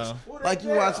this. Like you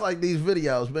watch like these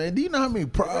videos, man. Do you know how many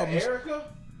problems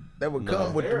that would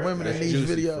come with the women in these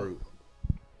videos? Fruit.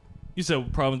 You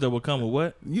said problems that would come with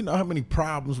what? You know how many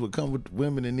problems would come with the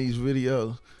women in these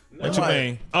videos? What you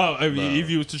mean? Oh, if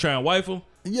you was to try and wife them?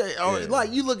 Yeah, or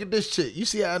like you look at this chick. You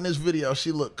see how in this video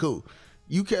she look cool.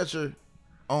 You catch her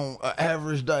on an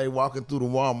average day walking through the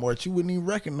Walmart, you wouldn't even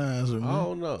recognize her, man.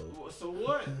 Oh no. So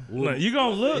what? No, you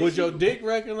gonna look? Would your dick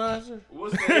recognize her?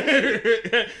 What's the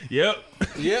issue? Yep.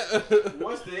 Yeah.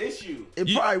 What's the issue? It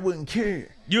probably wouldn't care.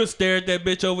 You'll stare at that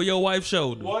bitch over your wife's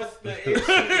shoulder. What's the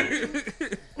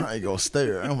issue? I ain't gonna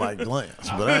stare. I might glance,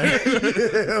 but I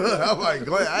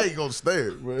ain't gonna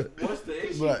stare, bro. What's the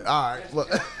issue? But all right, look.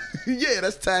 Yeah,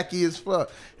 that's tacky as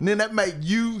fuck. And then that make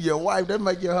you, your wife, that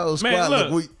make your whole squad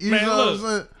look weak. You know what I'm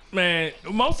saying? Man,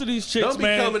 most of these chicks, don't be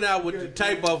coming out with the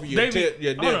tape over your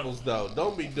nipples, though.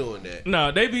 Don't be doing that.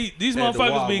 No, these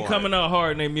motherfuckers be coming out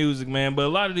hard in their music, man. But a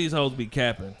lot of these hoes be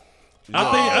capping.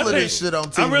 I think this shit on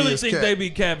TV I really think they be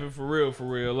capping for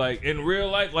real. Like in real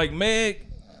life, like Meg,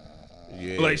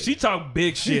 like she talk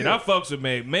big shit. I fucks with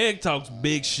Meg. Meg talks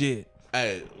big shit.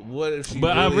 Hey, what if she?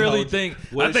 But I really think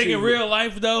in real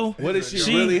life though, what if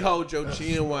she really hold your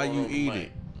chin while you eat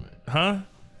it? Huh?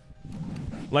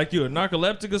 Like you a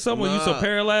narcoleptic or something? You so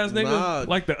paralyzed, nigga? Nah.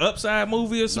 Like the Upside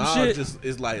movie or some shit?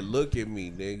 It's like, look at me,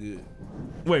 nigga.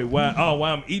 Wait, why? Oh,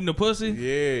 while I'm eating the pussy?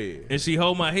 Yeah. And she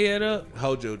hold my head up?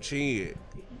 Hold your chin.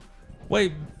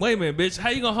 Wait a minute, bitch.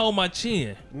 How you gonna hold my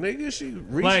chin? Nigga, she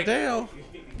reach down.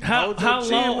 How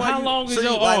long is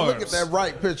your arms? Look at that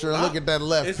right picture and look at that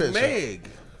left picture. It's Meg.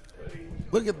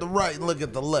 Look at the right and look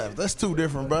at the left. That's two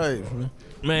different babes,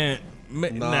 man.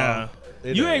 Nah.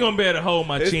 You ain't gonna be able to hold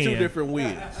my chin. It's two different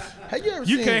wigs. Have you ever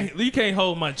seen? You can't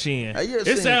hold my chin.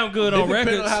 It sound good on records.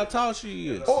 Depending on how tall she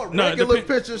is. Or regular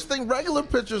pictures. Think regular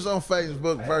pictures on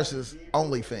Facebook versus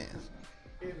OnlyFans.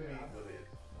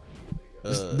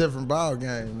 It's a different ball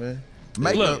game, man.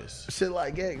 Makeup, shit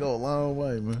like that go a long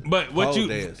way, man. But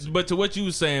to what you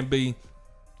was saying, B,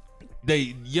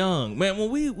 they young, man.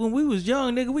 When we was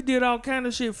young, nigga, we did all kind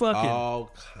of shit fucking. All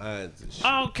kinds of shit.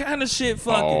 All kind of shit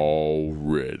fucking.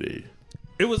 Already.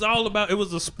 It was all about. It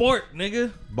was a sport,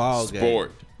 nigga. Ball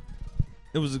sport. Game.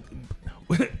 It was a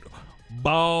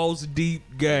balls deep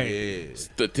game. Yeah.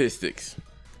 Statistics.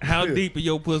 How deep of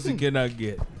your pussy can I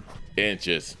get?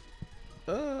 Inches.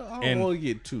 I don't want to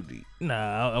get too deep.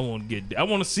 Nah, I want to get. I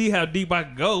want to see how deep I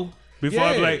can go before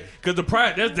I be like, because the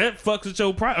pride that fucks with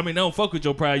your pride. I mean, don't fuck with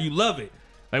your pride. You love it.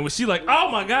 Like when she like,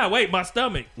 oh my god, wait, my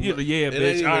stomach. You like, yeah,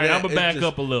 bitch. All right, I'm gonna back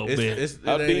up a little bit.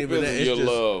 How deep is your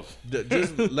love?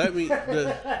 Just let me.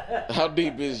 How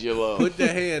deep is your love? Put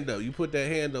that hand up. You put that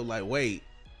hand up. Like, wait.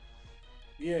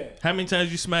 Yeah. How many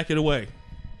times you smack it away?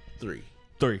 3.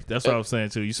 3. That's what I was saying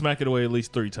too. You smack it away at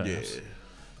least 3 times.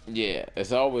 Yeah,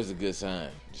 it's always a good sign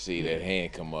to see that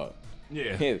hand come up.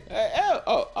 Yeah.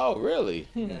 Oh, really?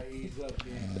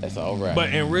 That's all right.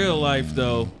 But in real life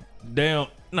though, damn,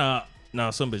 nah,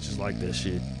 some bitches like that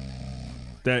shit.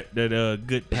 That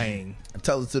good pain.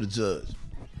 Tell it to the judge.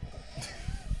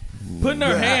 Putting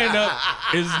her hand up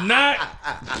is not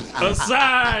a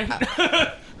sign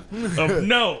of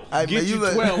no. Hey, Get man, you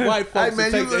let- 12 white folks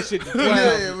man, to you take that let- shit to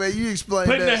trial. Yeah, man, you explain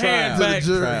Putting that the hand to back. the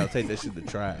jury. Trial. Take that shit to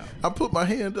trial. I put my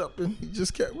hand up and he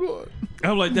just kept going.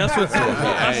 I'm like, that's what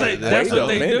I say. That's wait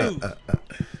what a they do. minute.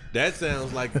 That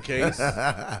sounds like a case.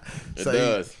 It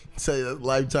does. Say that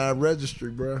lifetime registry,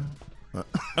 bro.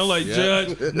 I'm like, Yeah.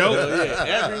 Judge, nope.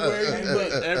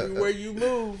 Everywhere you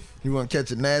move. You want to catch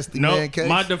a nasty man Nope. case?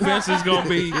 My defense is gonna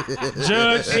be,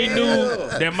 Judge, she knew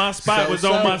that my spot was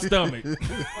on my stomach.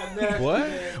 What?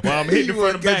 Well, I'm hitting You from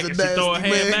wanna the back catch and she throw her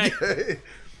nasty hand man back. case.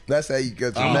 That's how you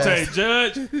catch a I'm gonna tell you, nasty.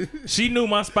 Judge, she knew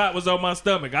my spot was on my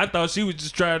stomach. I thought she was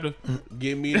just trying to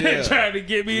Give me that. trying to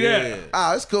get me there.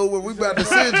 Ah, it's cool. When we about to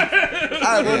send you. All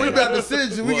right, when we about to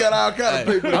send you, we got all kind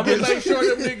of people to I'm gonna get make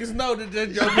sure them niggas know that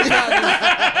your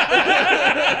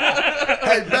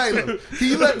Hey, Baylor, can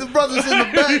you let the brothers in the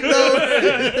back know?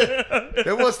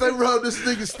 And once they rub this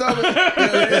nigga's stomach, Once they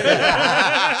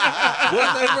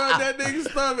run that nigga's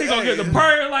stomach, He gonna get the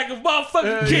purr like a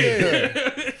motherfucking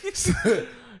kid.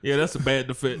 Yeah, that's a bad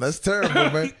defense. that's terrible,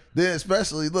 man. Then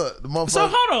especially, look, the motherfucker. So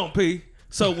hold on, P.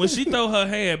 So when she throw her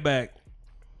hand back,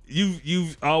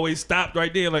 you've always stopped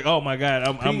right there, like, oh my God,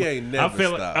 He ain't never I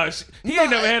feel stopped. like he ain't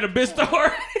never had a bitch throw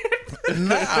her.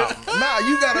 Nah,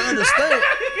 you gotta understand.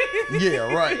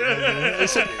 Yeah, right.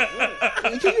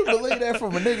 Can you believe that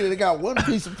from a nigga that got one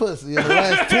piece of pussy in the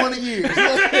last 20 years?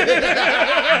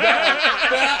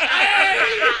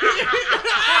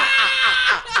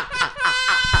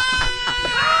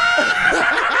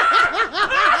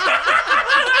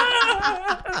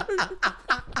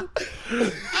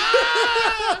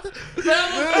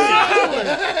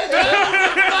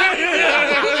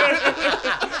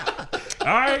 All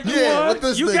right, Yeah, what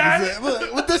this you nigga got said. it.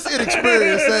 Look, what this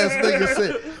inexperienced ass nigga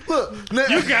said. Look, now,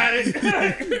 You got it.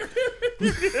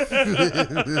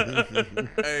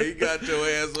 hey, you got your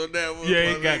ass on that one.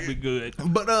 Yeah, it got me good.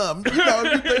 but you know,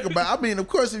 if you think about, I mean, of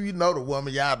course, if you know the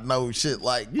woman, y'all know shit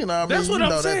like, you know, what I mean, That's what you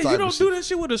know I'm saying. that You type don't of do shit. that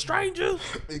shit with a stranger.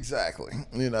 Exactly.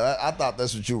 You know, I thought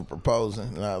that's what you were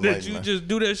proposing. And I was That like, you man. just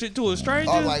do that shit to a stranger.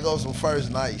 I was like, oh, some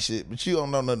first night shit, but you don't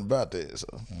know nothing about that, so.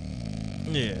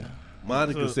 Yeah.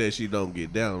 Monica said she don't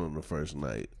get down on the first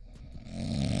night.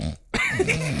 That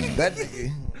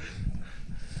nigga.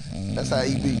 That's how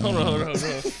he be. Hold on.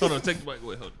 Take the mic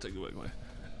away. Take the mic away.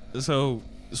 So,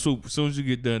 Swoop, as soon as you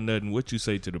get done nothing, what you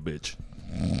say to the bitch?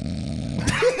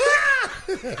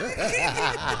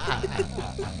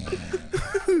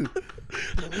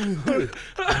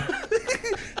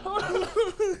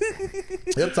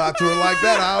 He'll talk to her like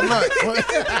that all night.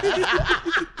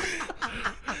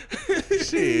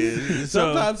 Shit.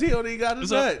 Sometimes he don't even got a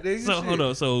nut. Nigga. So Shit. hold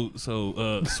on. So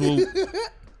Swoop,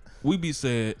 we be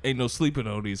saying ain't no sleeping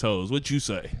on these hoes. What you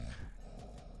say?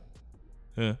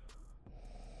 Yeah.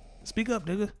 Speak up,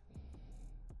 nigga.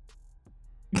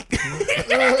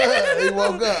 He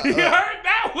woke up. You heard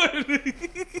that one.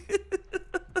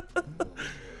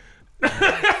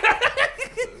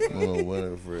 Oh,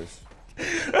 winter fresh.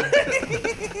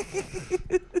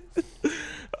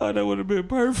 Oh, that would have been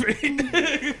perfect.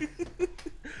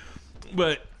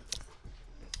 But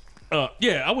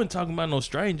yeah, I wasn't talking about no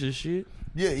stranger shit.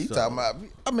 Yeah, you talking about,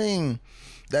 I mean,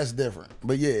 that's different.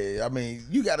 But yeah, I mean,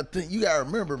 you gotta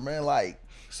remember, man, like,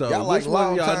 So y'all like which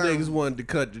one of y'all long-term- niggas wanted to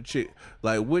cut the chick?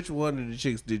 Like, which one of the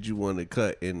chicks did you want to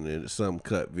cut in some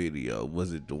cut video?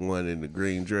 Was it the one in the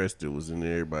green dress that was in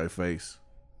everybody's face?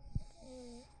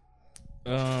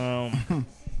 I'm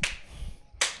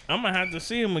gonna have to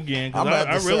see him again I'm because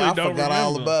about I to really say, I don't forgot remember.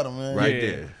 all about him, man. Right Yeah.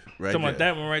 there. Right Talking about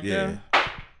there. that one right Yeah. there,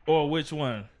 or which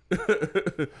one?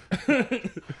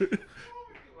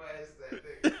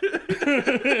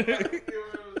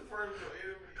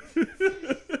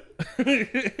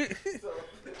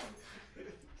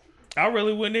 I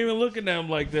really wasn't even looking at him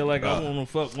like that. Like I want to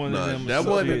fuck one of them. That or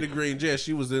one some in the shit. green dress,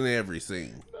 she was in every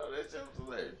scene. No, that shit was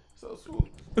hilarious. So swoop.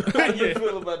 How you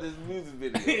feel about this music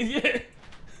video?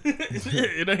 Yeah.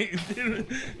 It ain't.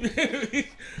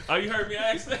 Oh, you heard me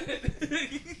ask that?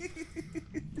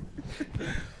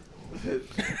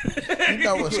 You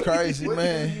know what's crazy, What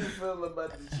man? do you feel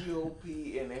about the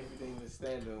GOP and everything that's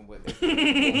standing on with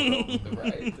the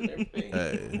riots and everything?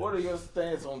 Hey. What are your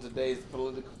stance on today's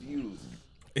political views?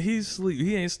 He's asleep.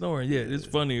 He ain't snoring yet. It's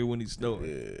funnier when he's snoring.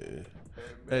 Yeah.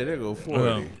 Hey, there go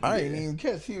 40. I ain't even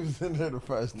catch he was in there the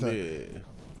first time. Yeah.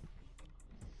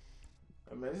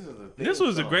 I mean, This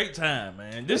was a great time,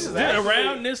 man. This is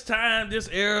around this time, this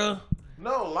era.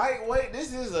 No, lightweight.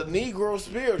 This is a Negro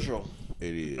spiritual.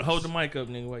 It is. Hold the mic up,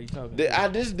 nigga, while you talking. I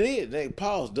just did. Hey,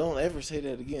 pause. Don't ever say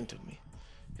that again to me.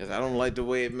 Because I don't like the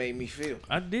way it made me feel.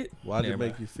 I did. Why did it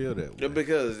make you feel that way?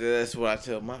 Because that's what I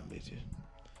tell my bitches.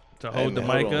 To hold the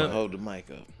mic up? Hold the mic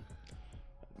up.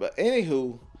 But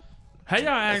anywho. How y'all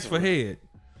ask for head?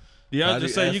 Do y'all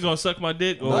just say you gonna suck my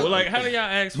dick? Or like, how do y'all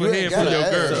ask for head for your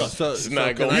girl? It's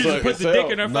not gonna You just put the dick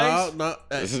in her face? No.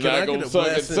 It's not gonna suck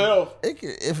itself.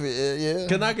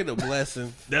 Can I get a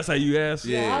blessing? That's how you ask?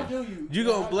 Yeah. How do you? You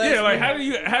gonna bless me? Yeah, like how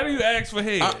do you ask for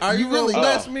head? Are you really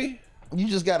bless me? You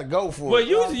just gotta go for Well, it.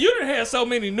 you done had so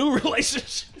many new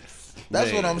relationships.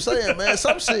 That's what I'm saying, man.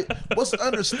 Some shit, what's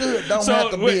understood don't So,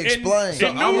 have to be explained.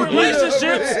 In new relationships,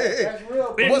 That's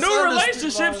real. in What's new understood-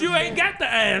 relationships, you ain't got to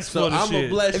ask So for the I'm gonna shit.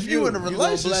 bless If you. you in a gonna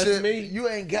bless relationship, me? you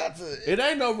ain't got to. It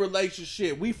ain't no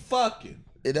relationship. We fucking.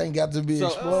 It ain't got to be So-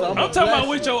 explained. so I'm Bless talking about you.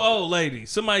 with your old lady,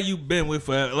 somebody you been with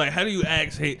forever. Like, how do you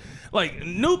ask head? Like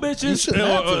new You bitches, shouldn't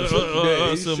have to. Yeah,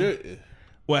 you some. shouldn't.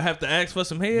 Well, have to ask for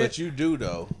some head. But you do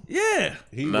though. Yeah.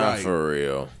 He Not right. for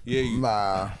real. Yeah, you.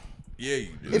 Nah. Yeah, you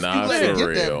do. If Not you let it for get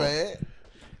real. that bad,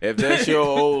 If that's your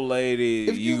old lady,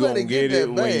 if you you let gonna it get get it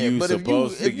that when bad, you but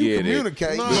supposed to if you get it.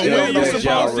 communicate, No, you when know you that supposed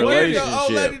y'all to get it? The old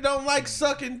relationship. lady don't like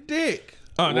sucking dick.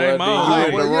 Oh, Well, that ain't my then old you in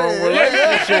lady. the wrong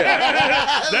relationship.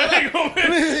 That ain't gonna be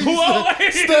who old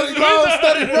lady. Study wrong,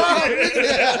 study wrong.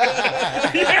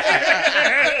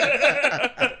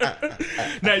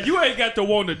 Now you ain't got to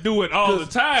want to do it all the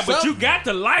time, but you got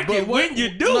to like it when you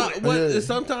do it. Yeah.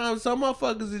 Sometimes some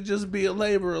motherfuckers it just be a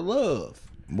labor of love.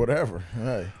 Whatever.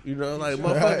 Hey. You know, like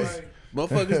Right.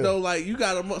 motherfuckers don't like. You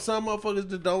got some motherfuckers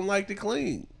that don't like to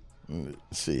clean.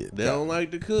 Shit. They don't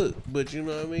like to cook, but you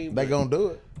know what I mean. They gonna do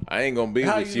it. I ain't gonna be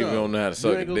How with you you if you know? don't know how to You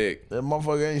suck ain't a gonna- dick. That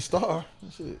motherfucker ain't star.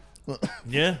 Shit.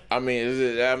 Yeah. I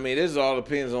mean, this all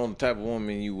depends on the type of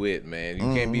woman you with, man.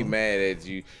 You can't be mad at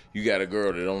you got a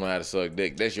girl that don't know how to suck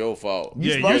dick. That's your fault.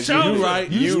 Yeah, you supposed to- chose you it. right.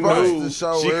 You You supposed knew to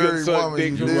show she every could suck woman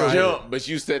dick you from deal the with. jump, but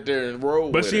you sat there and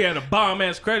rolled But with she it. had a bomb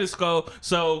ass credit score,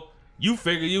 so you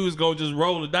figure you was gonna just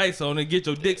roll the dice on it and get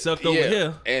your dick sucked over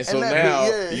here. And so And that now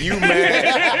be- yeah. you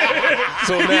mad.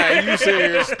 So now you sit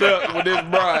here stuck with this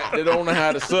bride that don't know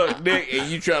how to suck dick, and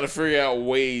you trying to figure out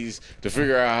ways to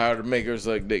figure out how to make her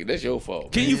suck dick. That's your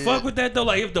fault. Can you fuck with that though?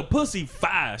 Like if the pussy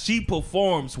fire, she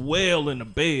performs well in the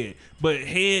bed, but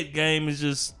head game is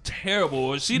just terrible.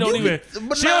 Or she don't You even can-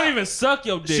 but she nah. don't even suck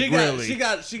your dick She got, really. she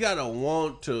got to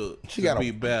want to gotta-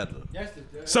 be better. That's the.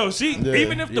 So she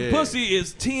even if the Yeah. pussy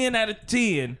is 10 out of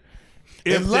 10,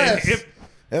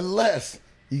 Unless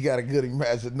you got a good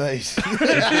imagination.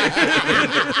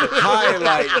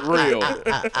 Highlight reel.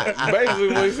 Basically,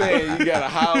 what he's saying, you got a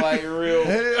highlight reel,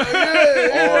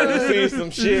 or you see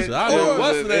some shit So I that know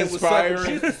what's was the name was sucking. She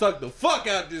inspiring. used to suck the fuck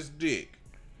out this dick.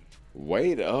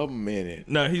 Wait a minute.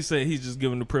 no, he said he's just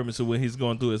giving the premise of when he's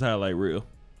going through his highlight reel.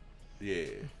 Yeah.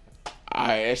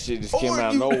 That shit just came Or out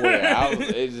of you- nowhere.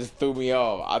 It just threw me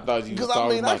off. I thought you was Because I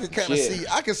talking mean, I about can some kind of shit. see,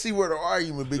 I can see where the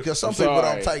argument because some I'm people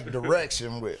sorry. don't take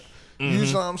direction with. You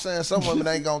know what I'm saying? Some women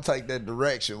ain't gonna take that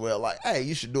direction. Well, like, hey,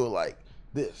 you should do it like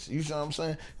this. You know what I'm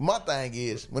saying? My thing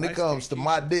is when it comes to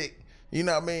my dick, you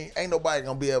know what I mean? Ain't nobody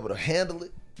gonna be able to handle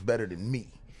it better than me.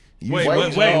 You Wait, know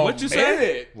wait, what I'm what you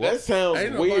say? That sounds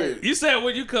Ain't nobody- weird. You said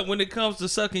when it comes to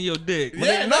sucking your dick.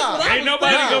 Yeah, nah, Ain't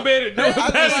nobody gonna be able to do it I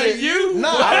better just than said- you. Nah.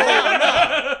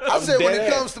 I said when dead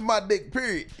it ass. comes to my dick,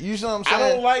 period. You know what I'm I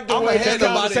saying? don't like the I'ma way handle that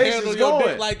Somebody conversation's handle your going.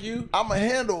 dick like you. I'ma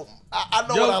handle. I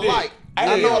know Your what I dick. like. I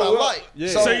Hey, know what I well, like. yeah.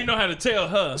 So, So you know how to tell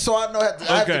her. so I know I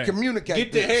have Okay. to communicate.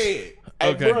 Get the this. head. Hey,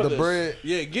 Okay. brothers, The bread.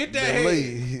 Yeah, get that The head.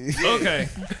 lead. Okay.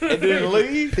 and then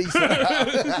leave. Peace out.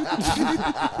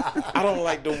 I don't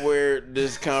like the where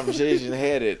this conversation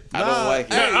headed. I don't like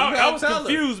it. Hey, I you gotta was tell her.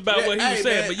 confused about what he was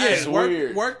saying, but yeah. It's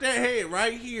weird. Work that head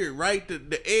right here, right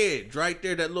the edge, right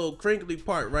there, that little crinkly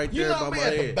part right You there know by what I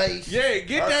my mean? At the head. base. Yeah,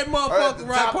 get Or- that or at motherfucker the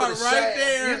right top of part the right shaft,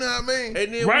 there. You know what I mean?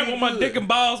 And then Right we when my good. dick and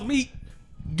balls meet,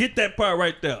 get that part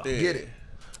right there. Yeah. Get it.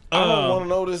 I don't want to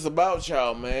know this about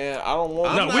y'all, man. I don't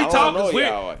want. No, I we don't talking. know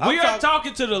We y'all. are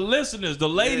talking to the listeners, the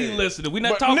lady Yeah. listener. We're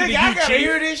not But talking nigga, to you, I gotta chick.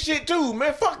 hear this shit too,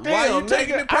 man. Fuck them, Why you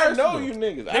taking nigga. it I know personal? you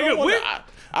niggas. I Nigga, don't want we- to.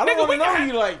 I don't nigga, want we to know got-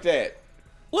 you like that.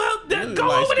 Well, then Ooh, go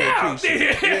light over there. skin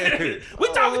Keisha.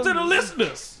 We're talking to the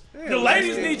listeners. The light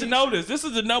ladies skin need to know this. This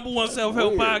is the #1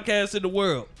 self-help weird. podcast in the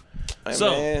world. Hey,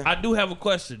 So man. I do have a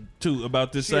question too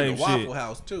about this She in same the Waffle shit.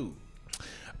 House too.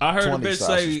 I heard a 20 bitch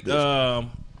sausage say biscuits.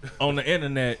 on the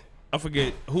internet, I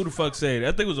forget who the fuck said it.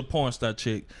 I think it was a porn star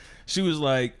chick. She was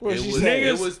like, What she niggas. say?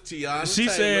 It was Tiana She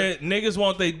Taylor. said niggas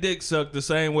want they dick sucked the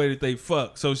same way that they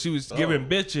fuck. So she was giving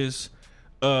bitches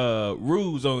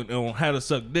rules on how to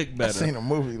suck dick better. I seen a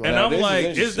movie like And that. I'm this like,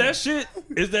 is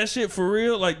is that shit for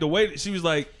real? Like the way that she was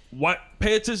like, what?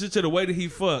 Pay attention to the way that he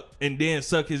fuck and then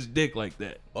suck his dick like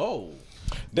that. Oh.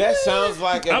 That sounds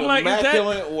like an I'm like, is that-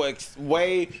 immaculate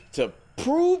way to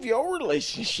prove your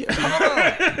relationship.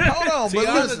 Hold on, but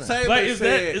Tiana listen. Taylor Like, is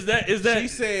said,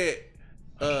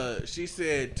 that? she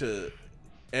said to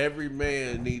every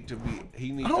man need to be,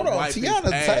 he needs Hold to on, wipe his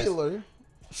Tiana ass. Taylor.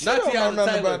 She Not don't know Tiana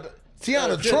nothing Taylor. about that.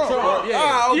 Tiana Trump, Trump.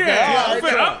 yeah. Oh, okay. Yeah, All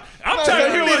right. I'm trying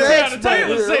to hear what Tiana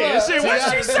Taylor said. Shit,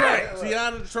 what she say?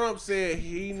 Tiana Trump said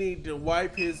he need to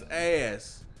wipe his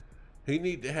ass. He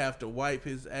need to have to wipe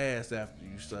his ass after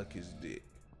you suck his dick.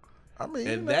 I mean,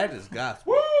 And that is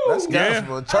gospel. that's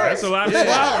gospel. That's a lot of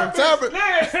flour.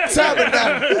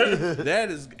 Tabernacle.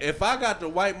 That is, if I got to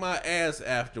wipe my ass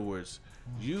afterwards,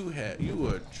 you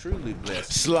are truly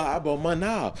blessed. Slob on my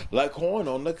knob like corn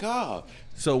on the cob.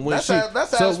 So when That's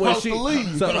how it's supposed to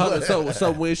leave.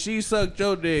 So when she sucked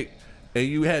your dick and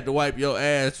you had to wipe your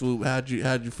ass, how'd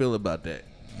you feel about that?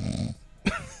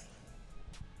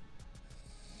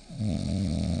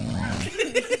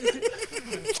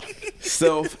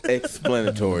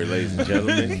 Self-explanatory, ladies and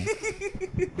gentlemen.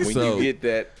 When So- you get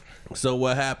that, So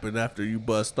what happened after you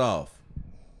bust off?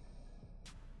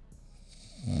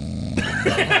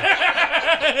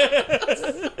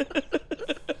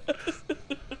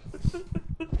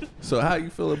 So how you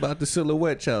feel about the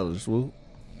silhouette challenge, Woo?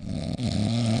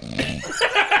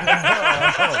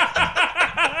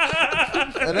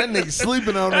 And that nigga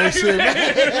sleeping on that shit.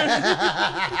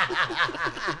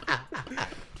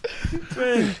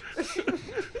 Man.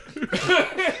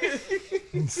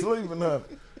 Sleeping on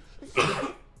it.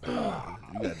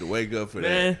 You got to wake up for that.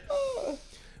 Man,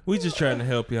 we just trying to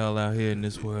help y'all out here in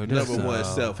this world. That's Number one all.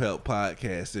 self-help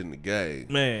podcast in the game.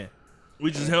 Man,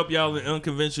 we just help y'all in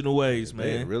unconventional ways, Man,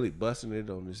 man. really busting it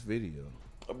on this video.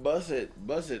 bust it.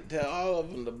 Tell all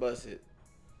of them to bust it.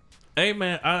 Hey,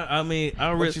 man, I mean,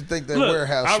 I really. What you think that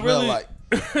warehouse smell like?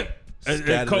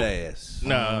 Scattered ass.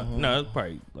 Nah, it's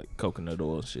probably like coconut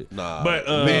oil and shit. Nah, but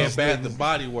man, Bath and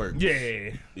Body Works.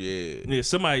 Yeah, Yeah.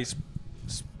 somebody's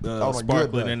the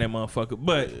sparkling good in that motherfucker.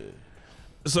 But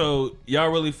so y'all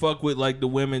really fuck with like the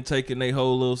women taking their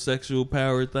whole little sexual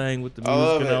power thing with the I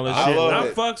love music and all it. that I shit. love I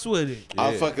it. fucks with it.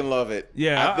 I fucking love it.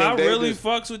 Yeah, I think they really just-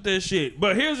 fucks with that shit.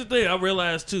 But here's the thing, I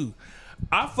realized too.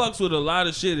 I fucks with a lot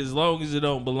of shit as long as it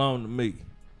don't belong to me.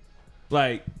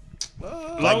 Like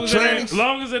long as it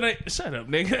ain't shut up,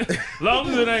 nigga. Long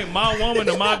as it ain't my woman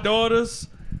or my daughters,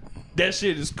 that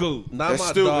shit is cool. Not That's my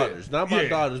stupid. daughters. Not my Yeah.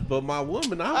 daughters, but my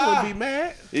woman. I wouldn't be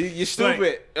mad. You're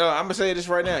stupid. I'm gonna say this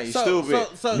right now. You're stupid.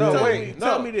 So no, tell wait. me,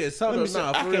 tell me this. Hold Let me up, say- nah,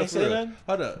 I for can't real, say for real.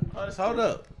 nothing. Hold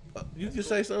up. You can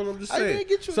say something. I'm just I saying. didn't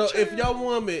get you a So chair. if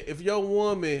your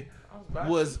woman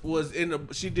was in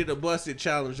a, she did a busted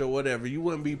challenge or whatever, you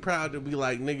wouldn't be proud to be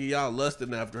like, nigga, y'all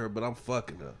lusting after her, but I'm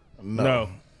fucking her. No.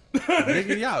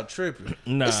 Nigga, y'all tripping.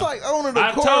 Nah. It's like owning a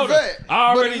I told her. Corvette. I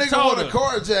already but a nigga told want to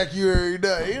her. carjack you every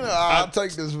day. You know, I'll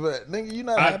take this vet. Nigga, you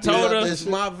not I happy told about her that It's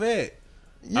shit. my vet.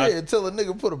 Yeah, until a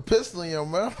nigga put a pistol in your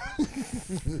mouth.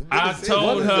 I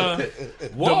told her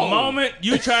the moment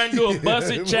you try and do a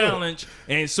busted challenge,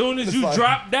 and as soon as you like-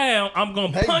 drop down, I'm gonna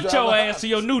Hey, punch drop your out. ass to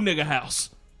your new nigga house.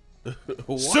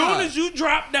 Why? Soon as you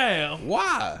drop down,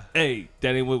 Why? hey,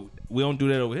 that ain't what we don't do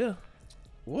that over here.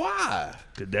 Why?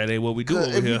 'Cause that ain't what we do over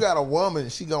If here. you got a woman,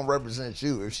 she gonna represent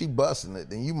you. If she busting it,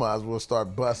 then you might as well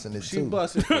start busting it She too.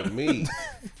 busted for me.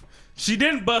 She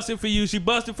didn't bust it for you. She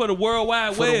busted for the World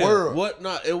Wide For Web. the world. What?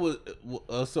 No, it was.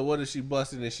 So what if she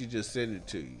busted and she just sent it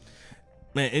to you?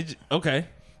 Man, okay.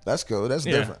 That's cool. That's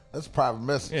Yeah. different. That's a private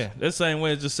message. Yeah, that's the same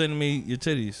way as just sending me your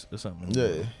titties or something.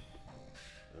 Yeah.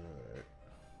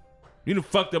 You done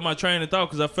fucked up my train of thought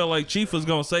because I felt like Chief was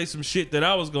going to say some shit that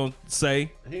I was going to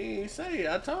say. He ain't say it.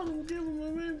 I told him give him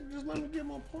a minute. Just let me get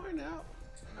my point out.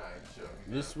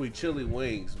 This sweet chili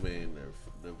wings, man.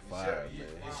 They're fire,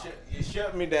 man. You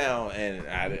shut me down, and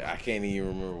I can't even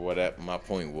remember what my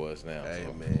point was now. Hey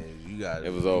so. man, you got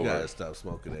It was over. You gotta stop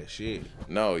smoking that shit.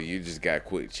 No, you just got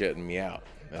quit shutting me out.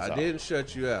 That's I all. didn't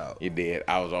shut you out. You did.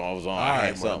 I was on. All I right,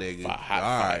 had my something. nigga. Hot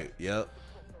All fight. right. Yep.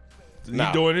 Nah.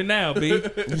 You doing it now, B. You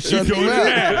Shutting doing him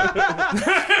it out.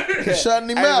 now. Shutting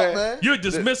him Hey, out, man. man. You're a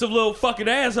dismissive little fucking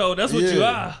asshole. That's what you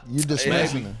are. You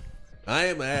dismissing Maybe. him. I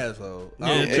am an asshole. Yeah, I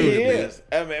don't true. do He it, man. is.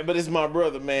 I mean, but it's my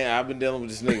brother, man. I've been dealing with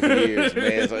this nigga for years,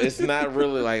 man. So it's not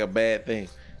really like a bad thing.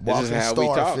 This Walking is how we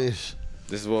talk. starfish.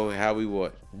 This is how we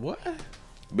what? What?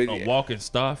 But A walking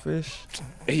starfish.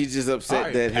 he's just upset All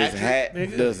right, that his Patrick, hat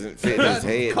nigga. doesn't fit his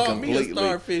head Call me a completely.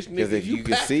 starfish, nigga. Because if You you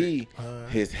can see,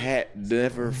 his hat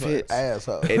never fits.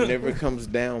 Asshole. It never comes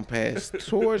down past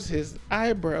towards his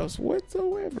eyebrows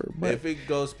whatsoever. But If it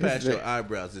goes past your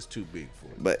eyebrows, it's too big for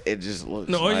it. but it just looks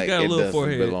No, you like got a it little doesn't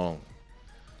forehead. belong.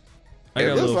 I It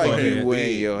got a looks little like forehead. you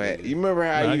wearing your hat. You remember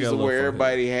how Nah, I I used got to a little wear forehead.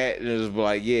 everybody hat and it was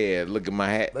like, yeah, look at my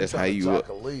hat. That's how you look.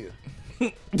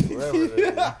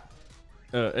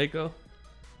 Aiko?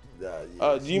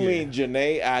 Do you mean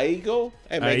Ni99a?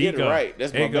 Hey man, get it Aiko. right.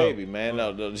 That's my Aiko. baby, man.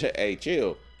 No, hey,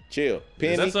 chill.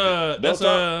 Penny. That's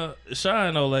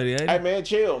Shine old lady, ain't Hey it? man,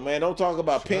 chill, man. Don't talk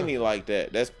about Penny like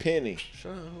that. That's Penny.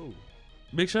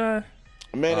 Big Shine?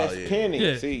 Man, that's yeah. Penny.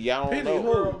 Yeah. See, y'all don't Penny know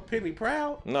her. who? Penny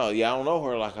Proud? No, y'all don't know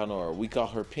her like I know her. We call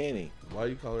her Penny. Why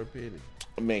you call her Penny?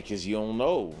 Man, cause you don't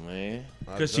know, man.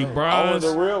 Because she don't. Only bras.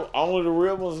 the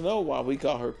real ones know why we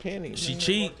call her Penny. She man.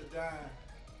 cheat.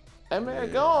 Hey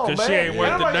man, go on, 'Cause man. she ain't worth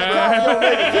the Nobody got time for your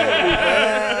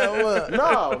What? negativity, man.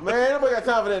 No, man, nobody got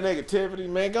time for that negativity,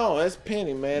 man. Go on, that's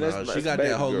Penny, man. That's She that's got baby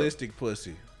that girl. holistic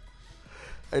pussy.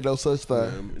 Ain't no such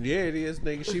thing. Yeah, it is,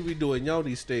 nigga. She be doing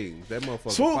these things. That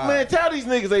motherfucker. Swoop, fire. man, tell these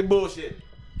niggas they bullshit.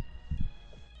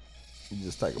 You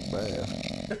just take a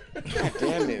bath. God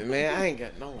damn it, man. I ain't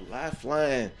got no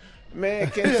lifeline. Man,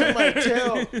 can somebody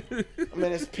tell? I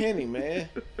mean, it's Penny, man.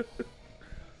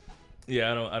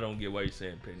 Yeah, I don't get why you're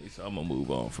saying Penny, so I'm gonna move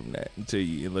on from that until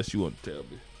you, unless you want to tell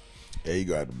me. Yeah, you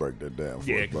gotta break that down. For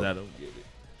Yeah, us, because bro. I don't get it.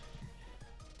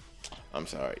 I'm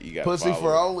sorry. You got Pussy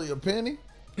for only a penny?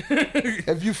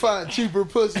 If you find cheaper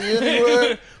pussy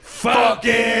anywhere, Fuck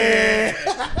it!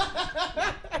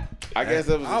 I guess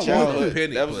that was I want a childhood.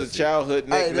 Penny That was a pussy. childhood hey,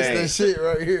 nickname. that's that shit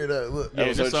right here. Though. Look, That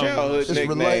was Yeah, her that's all- childhood it's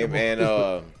nickname,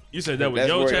 relatable. and You said that was that's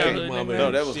your where it came childhood from. nickname?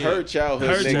 No, that was her childhood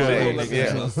Her nickname.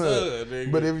 childhood Yeah.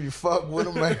 but if you fuck with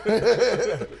him, man,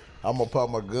 I'm gonna pop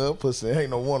my gun. Pussy ain't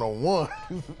no one-on-one.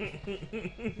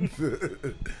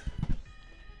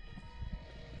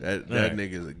 That Right.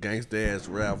 nigga's a gangsta ass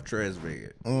Ralph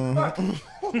Tresvant. That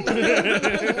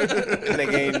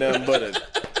nigga ain't nothing but a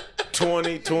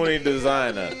 2020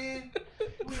 designer.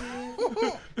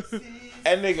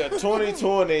 That nigga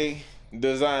 2020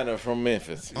 designer from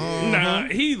Memphis. Nah,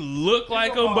 he looked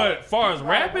like him, but as far as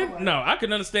rapping, no, I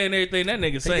can understand everything that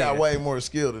nigga He saying. got way more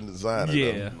skill than designer.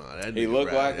 Yeah. Nah, that He nigga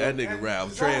look Ralph, like that him. nigga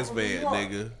Ralph Tresvant,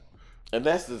 nigga. And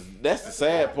that's the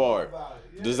sad part.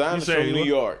 Designers You say from he New look-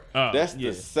 York. Oh, That's yeah.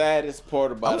 the saddest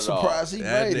part about I'm it all. surprised he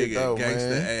That made it nigga though, gangsta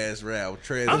man. ass Ralph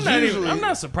I'm Tresvant. not Usually- I'm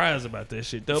not surprised about that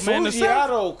shit though, man. The South,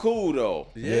 Fujiato cool though.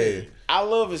 Yeah. I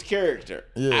love his character.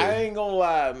 Yeah. I ain't gonna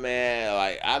lie, man.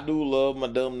 Like I do love my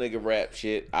dumb nigga rap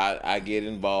shit. I get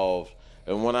involved,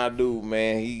 and when I do,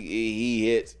 man, he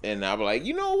hits, and I be like,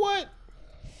 you know what?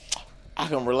 I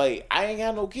can relate. I ain't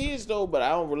got no kids though, but I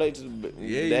don't relate to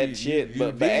that you- shit. you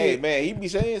but hey, did. man, he be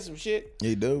saying some shit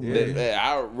He do, man. that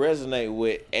I resonate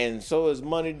with, and so is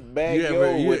Money Bag You Yo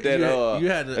ever- you- with that. you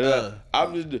had to,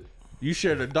 I'm just. You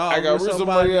shared a dog I got with with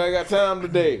somebody. somebody. I got time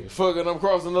today. Fucking, I'm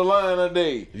crossing the line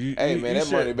today. Hey man, that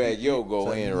share- Money Bag Yo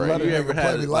go in right let here. it- You ever Nigga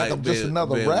had play it like I'm just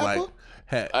another rapper?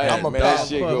 Hey, I'm a man, that dog.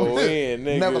 shit go in,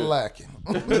 nigga. Never lacking.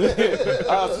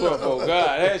 I swear for God,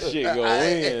 that shit go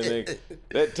in, nigga.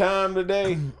 That time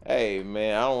today, hey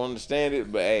man, I don't understand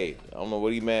it, but hey, I don't know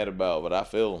what he mad about, but I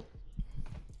feel him.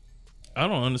 I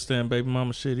don't understand baby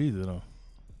mama shit either though.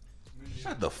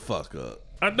 Shut the fuck up.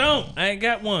 I don't. I ain't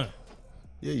got one.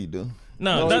 Yeah, you do.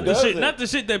 No, No, not he the shit. doesn't. Not the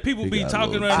shit that people be got a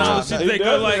talking little about. All the child. shit they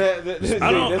go like. That's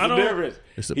I don't- the difference.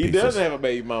 It's a He piece doesn't of- have a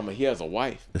baby mama. He has a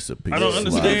wife. It's a piece I don't of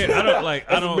understand. slime. I don't like.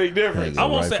 I That's a don't. big difference. I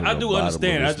won't say Right I from do the bottom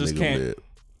understand. of I this just nigga can't lip.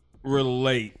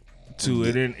 relate to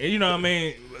it, and you know what I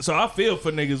mean. So I feel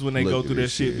for niggas when they Look go at through that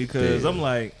this shit shit. because Damn. I'm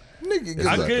like, Nigga, It's get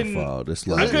I about to couldn't- fall. This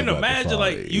I line's couldn't about to imagine fall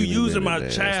like you any using my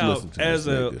minute, man. child Listen to as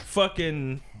this a nigga.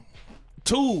 fucking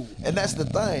tool. And that's the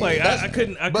thing. Like, That's- I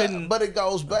couldn't. But it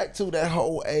goes back to that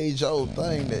whole age-old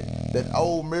thing that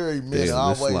old married men Yeah, this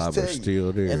always slobber's tell you.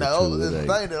 still there, and the, too, old, it the ain't.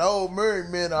 thing that old married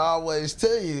men always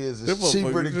tell you is Them it's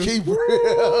cheaper to motherfuckers keep just-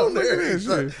 her on Look at there. that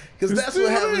shit. Because It's that's still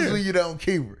what happens there. when you don't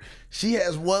keep her. She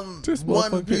has one This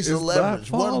one motherfucker piece of is not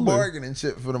leverage, one falling. bargaining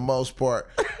chip for the most part.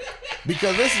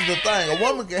 Because this is the thing: a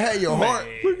woman can have your heart,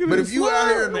 Look at but this if you out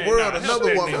here in the Man, world, nah,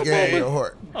 another help woman that can nigga. have your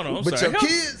heart. Hold on, I'm But sorry. your help,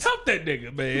 kids, help that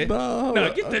nigga, man. No,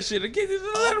 No, get that shit. Let him that get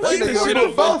this nigga shit put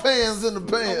off. both hands in the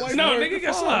pants. No, nigga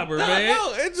got slobber, man.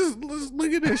 No, it just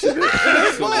look at that shit.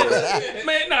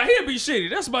 Man, nah, he'll be shitty.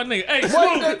 That's my nigga. Hey, Wipe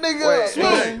Smoke. that nigga Wait,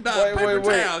 up. wait, man. Paper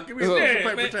towel. Give me some Yeah,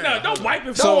 paper man. towel. No, don't wipe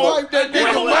it. Don't for wipe that Wait,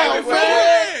 nigga wait, mouth, wait,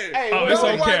 man. Hey, Oh, it's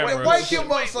Don't on wipe camera. it. Wake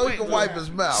him up so he can wipe his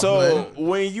mouth, so man.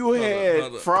 when you had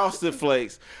hold up. Frosted Frosted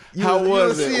Flakes. How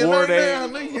was it? Were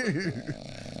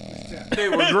they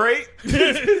were great?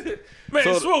 Man,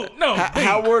 So, Swoop, no.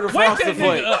 how were the Wake Frosted that nigga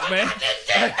Flakes? up, man.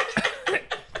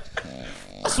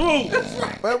 Swoop.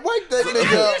 Man, wake that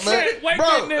nigga up, man. Wake Bro,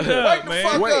 that nigga up, wake the man.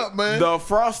 fuck Wait, up, man. the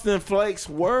Frosted Flakes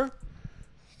were?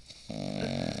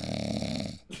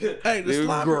 Hey, the They were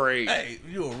slobber- great. Hey,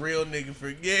 you a real nigga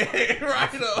forget.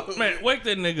 Right on. Man, wake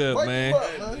that nigga up, Wake man. him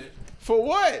up, man. For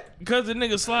what? Because the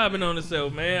nigga slobbing on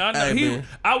himself, man. I know Hey, man.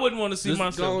 I wouldn't want to see Just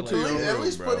myself. go to like your that. At room,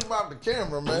 least bro. put him out the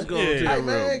camera, man. Go Yeah. to your Hey,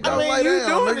 man, room. go I mean, lay you down,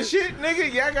 doing nigga. the shit,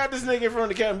 nigga. Y'all got this nigga in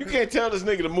front of the camera. You can't tell this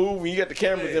nigga to move when you got the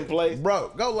cameras in place.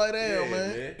 Bro, go lay down,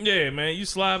 man. Yeah, man, you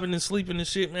slobbing and sleeping and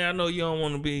shit, man. I know you don't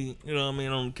want to be, you know what I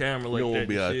mean, on camera like don't that. wanna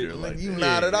be and out shit. there like Nigga, you that.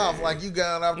 nodded off like you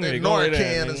got off that Yeah, go lay down,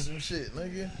 Narcan or nigga. some shit,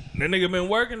 nigga. That nigga been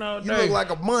working all You day. look like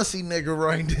a Muncie nigga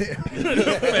right there.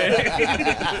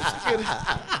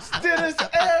 Dennis,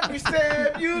 every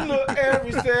step you look,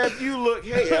 every step you look.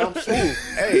 Hey, I'm Swoop.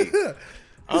 Hey,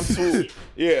 I'm Swoop.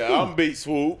 Yeah, I'm Beat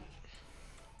Swoop.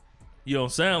 You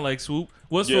don't sound like Swoop.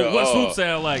 What Yeah, Swoop, what Swoop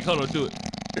sound like? Hold on, do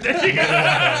it.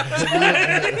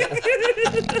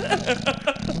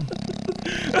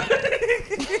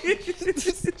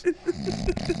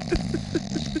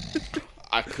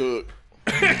 I cook.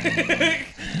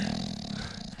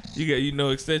 You know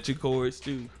extension cords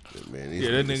too. Man, these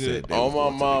Yeah, that niggas nigga- said they Oh was my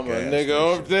going to the mama, gas nigga.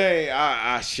 I'm station. saying,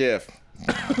 I chef.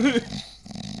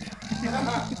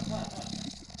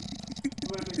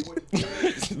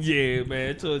 Yeah, man.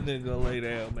 I told nigga to lay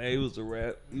down, man. It was a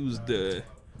wrap. He was done.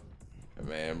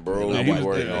 Man, bro, Man, I he wiped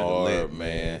working that nigga hard, lip,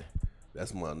 man.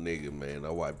 That's my nigga, man. I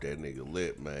wiped that nigga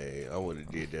lip, man. I wouldn't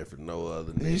have did that for no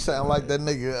other nigga. You sound like that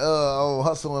nigga,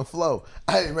 Hustle and Flow.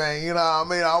 Hey, man, you know what I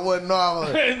mean? I wouldn't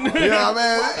normally. You know what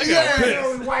I mean? Yeah,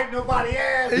 Don't wipe nobody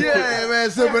ass. yeah, man.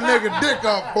 Sip a nigga dick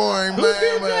up for him,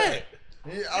 man.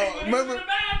 Yeah, oh, remember?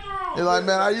 He's like,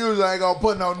 man, I usually ain't gonna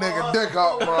put no nigga dick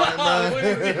up for him, man. He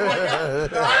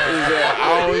said,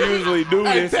 I don't usually do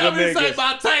this for niggas.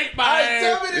 my tape, my Hey,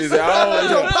 tell me He this said, shit about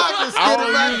your pocket, I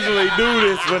skinny man. don't usually do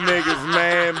this for niggas,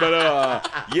 man. But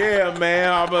yeah,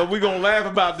 man. We gonna laugh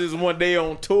about this one day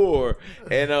on tour.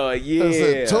 And yeah.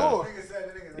 It's a tour.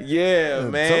 Yeah,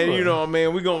 man. tour. You know what I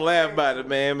mean? We gonna laugh about it,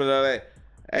 man. But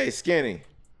hey, Skinny.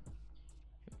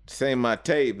 Say my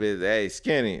tape is, hey,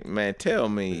 Skinny, man, tell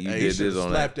me you Hey, did this on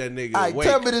slap that. that nigga Hey, awake.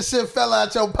 tell me this shit fell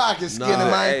out your pocket, skinny Nah,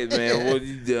 Hey, man. man, what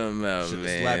you doing about, Should've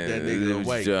man? slapped that nigga What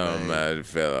awake, you talking man. about? It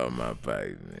fell out my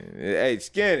pocket, man. Hey,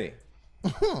 Skinny.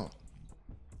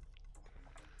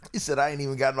 He said, I ain't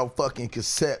even got no fucking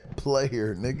cassette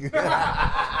player, nigga.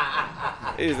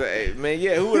 He's like, hey, man,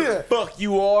 yeah, who the fuck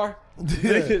you are?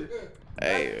 Hey,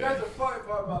 That's the funny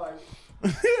part about like.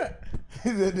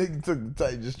 That nigga took the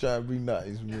tape just trying to be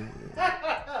nice, man.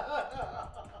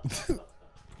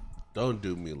 Don't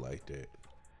do me like that.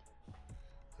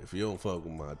 If you don't fuck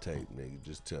with my tape, nigga,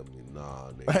 just tell me,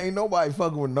 nah, nigga. Ain't nobody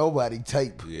fucking with nobody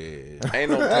tape. Yeah. ain't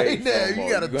no Hey, tape. there, no you more.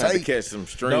 gotta You gonna have to tape. catch some Don't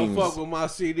strings. fuck with my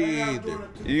CD either.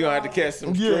 You gonna have to catch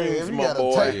some Yeah, strings, if you my got a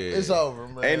boy. tape, Yeah. it's over,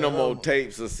 man. Ain't no more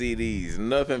tapes or CDs.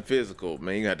 Nothing physical,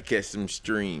 man. You got to catch some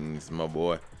strings, my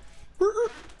boy.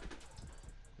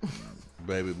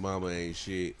 Baby mama ain't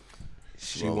shit.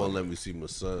 She won't let me see my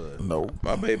son. No.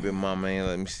 My baby mama ain't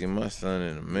let me see my son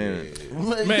in a minute.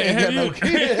 Man, Man, ain't have got no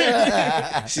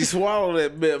kid. She swallowed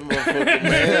that bit, motherfucker,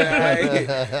 man.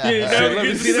 Let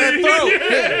me see that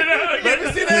throat. Let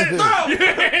me see that throat.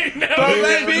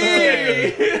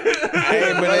 I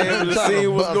ain't been able to see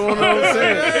what's going on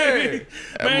since.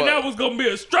 Man, that was gonna be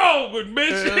a strong one,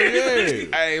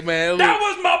 bitch. Hey, man, That look.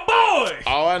 was my boy.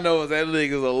 All I know is that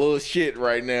nigga's a little shit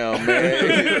right now, man.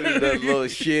 That little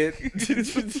shit.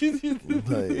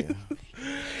 Hey.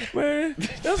 Man,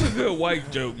 that's a good white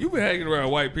joke. You been hanging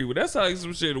around white people. That's how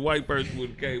some shit a white person would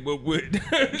have came up with.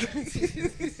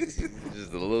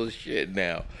 Just a little shit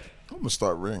now. I'm gonna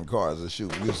start renting cars and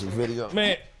shooting music videos.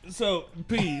 Man, so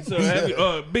P, so have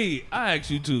you, B, I ask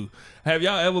you too. Have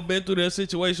y'all ever been through that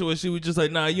situation where she was just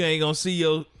like, nah, you ain't gonna see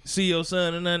your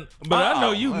son or nothing? But I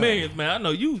know you millions, man. I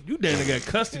know you damn near got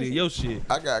custody of your shit.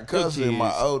 I got custody of my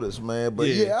kids. oldest, man. But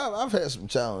Yeah. yeah, I've had some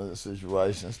challenging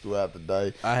situations throughout the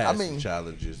day. I had mean, some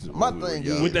challenges. my when we were thing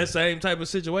younger. With that same type of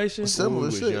situation? when we similar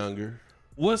was shit. younger.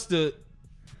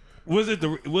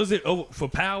 Was it over for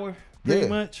power? Pretty Yeah,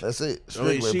 much. that's it. I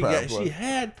mean, Strictly she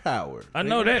had power. I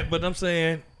know that, but I'm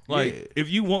saying, like, Yeah. if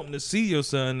you wanting to see your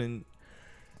son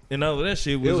and all of that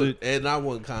shit, was it? And I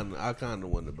kind of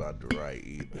wasn't about to write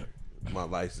either. My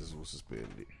license was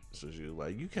suspended, so she was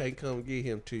like, "You can't come get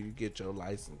him till you get your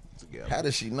license together." How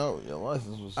did she know your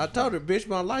license was? I told her, "Bitch,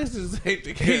 my license ain't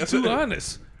He together." too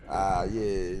honest.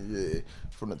 Yeah.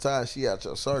 From the time she out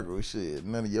your circle, shit,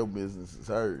 none of your business is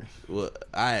hers. Well,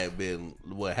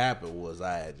 what happened was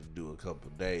I had to do a couple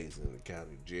of days in the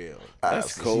county jail.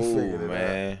 That's So she cool, figured it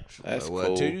man. That's Well,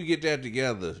 cool. until you get that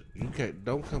together,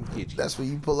 don't come get you. That's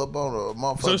when you pull up on a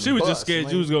motherfucker. So she was just scared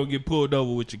man. you was gonna get pulled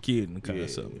over with your kid in the car or Yeah.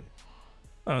 something.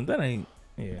 That ain't.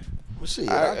 Yeah. Well, shit,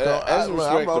 That's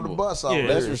I'm on the bus over Yeah,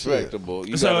 That's there, shit. respectable.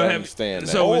 You gotta understand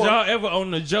that. So was y'all ever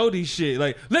on the Jody shit?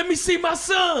 Like, let me see my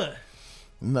son.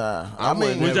 Nah, I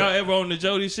mean, Was y'all ever on the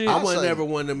Jody shit? I wasn't say- never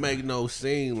one to make no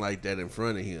scene like that in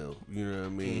front of him. You know what I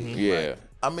mean? Yeah.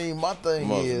 I mean, my thing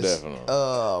Most is, definitely.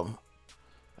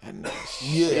 I know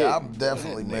yeah, shit. I'm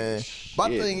definitely, That man. nigga My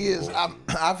shit, thing is, boy.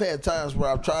 I've had times where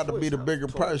I've tried to be the bigger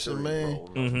person,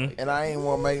 man, and I ain't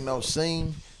want to make no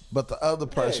scene, but the other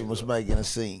person was making a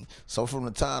scene. So from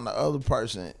the time the other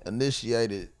person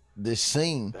initiated this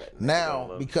scene,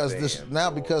 now because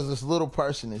this little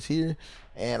person is here,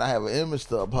 and I have an image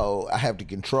to uphold, I have to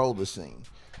control the scene.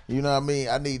 You know what I mean?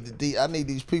 I need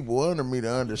these people under me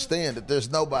to understand that there's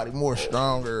nobody more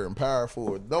stronger and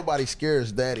powerful. Nobody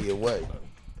scares daddy away.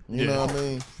 You know what I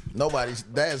mean?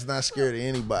 Dad's not scared of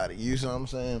anybody. You know what I'm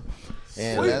saying?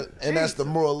 And that's the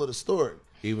moral of the story.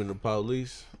 Even the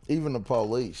police, Even the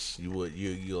police.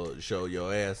 you'll show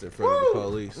your ass in front of the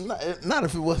police. Not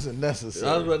if it wasn't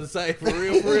necessary. I was about to say, for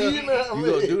real. You know what I You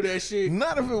mean? gonna do that shit?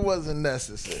 Not if it wasn't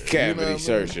necessary. Cavity You know what I mean?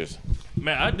 searches.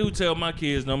 Man, I do tell my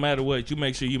kids, no matter what, you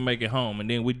make sure you make it home, and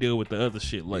then we deal with the other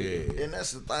shit later. Yeah. And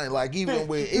that's the thing. Like even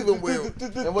with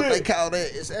and what they call that,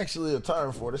 it's actually a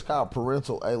term for it. It's called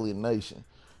parental alienation,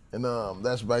 and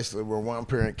that's basically where one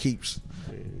parent keeps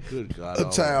Good God.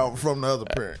 a child from the other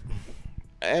parent.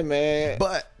 Hey, man.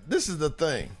 But this is the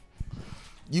thing.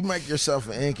 You make yourself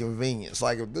an inconvenience.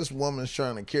 Like if this woman's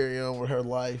trying to carry on with her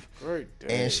life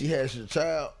and she has your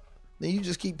child, then you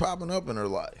just keep popping up in her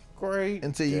life. Great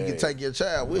Until you can take your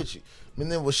child with you.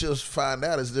 And then what she'll find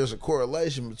out is there's a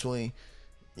correlation between,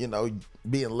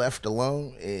 being left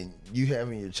alone and you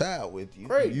having your child with you.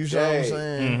 Great You know what I'm day.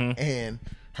 saying? And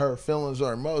her feelings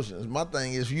or emotions. My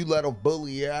thing is, if you let her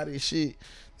bully you out of shit,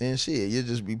 then shit, you'll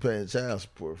just be paying child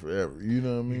support forever. You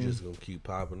know what I mean? You just gonna keep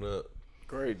popping up.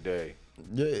 Great day.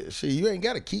 Yeah, shit, you ain't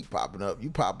got to keep popping up. You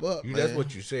pop up, man. That's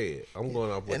what you said. I'm going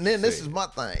off what And you then this said. is my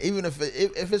thing. Even if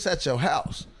it's at your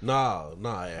house, Nah,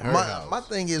 at her house. my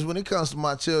thing is when it comes to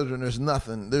my children, there's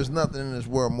nothing in this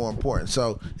world more important.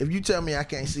 So if you tell me I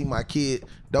can't see my kid,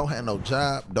 don't have no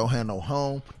job, don't have no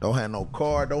home, don't have no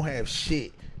car, don't have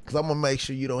shit, because I'm gonna make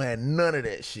sure you don't have none of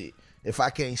that shit if I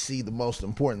can't see the most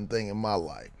important thing in my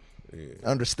life.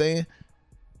 Understand?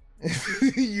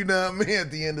 You know what I mean?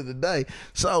 At the end of the day,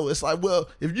 so it's like, well,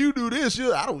 if you do this,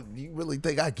 you really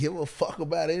think I give a fuck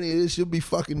about any of this? You'll be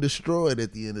fucking destroyed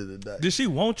at the end of the day. Did she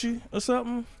want you or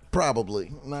something?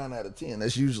 Probably 9 out of 10.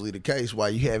 That's usually the case why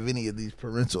you have any of these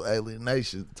parental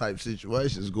alienation type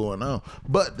situations going on.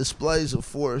 But displays of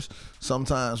force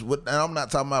sometimes, and I'm not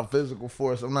talking about physical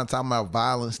force, I'm not talking about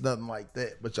violence, nothing like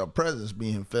that, but your presence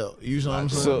being felt. You know what I'm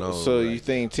saying? So you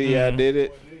think T.I. did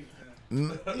it? You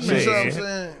know what I'm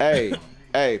saying?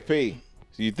 Hey, P.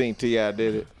 So you think T.I.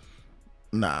 did it?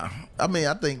 Nah. I mean,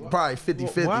 I think probably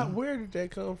 50-50. Where did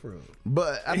that come from?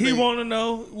 But I He think, want to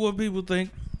know what people think.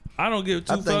 I don't give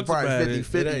two I think fucks probably about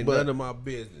 50-50. it. It ain't but, none of my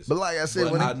business. but like I said,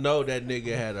 But when I know that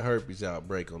nigga had a herpes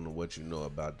outbreak on the What You Know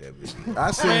About That video.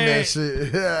 I seen Man, that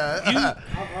shit. Yeah.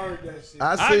 I've heard that shit.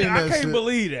 I I seen that can't shit.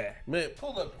 believe that. Man,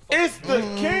 pull up It's the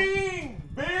king,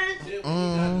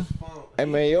 bitch. Hey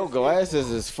man, your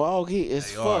glasses is foggy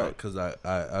as fuck. Because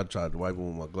I tried to wipe them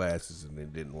with my glasses and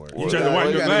it didn't work. You tried to wipe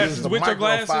you your gotta use glasses the with your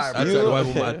glasses? microfiber. I tried to wipe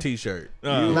with my t-shirt.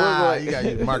 Nah, you got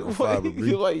to use microfiber. You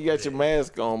B. like you got your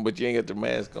mask on, but you ain't got your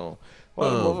mask on. Why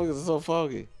the motherfuckers are so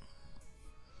foggy?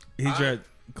 He tried to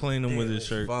clean them with his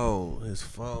shirt. His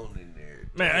phone in there.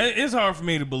 Man, it's hard for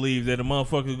me to believe that a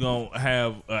motherfucker gonna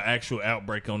have an actual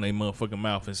outbreak on their motherfucking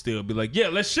mouth and still be like, yeah,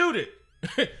 let's shoot it.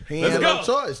 He ain't Let's had go. no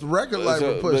choice. The record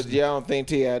label But pushed it. y'all don't think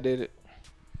T.I. did it?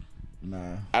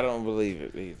 Nah. I don't believe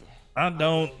it either. I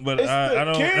don't, but It's I the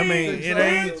don't. I mean,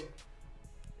 king,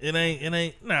 it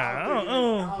ain't. Nah, I I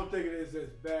don't. don't think it is as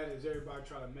bad as everybody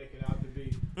try to make it out to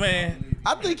be. Man,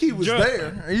 I think he was Drunk.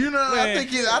 there. You know, I Man.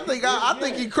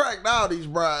 think he cracked all these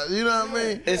brides. You know what I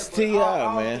mean? It's I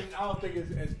T.I., man. don't think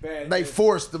it's as bad. They as,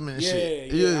 forced him and yeah,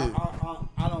 shit. yeah.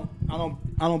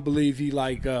 I don't believe he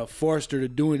forced her to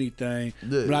do anything.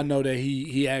 Yeah. But I know that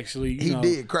he actually He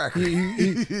did crack her.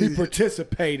 He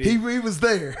participated. He was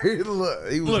there.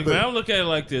 Look, he was look, there. man, I look at it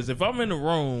like this: if I'm in a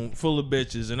room full of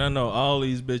bitches and I know all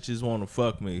these bitches want to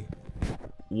fuck me,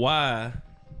 why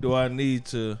do I need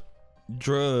to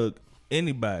drug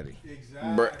anybody.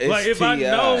 Bruh, it's Like, if I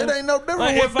T.I. know- It ain't no different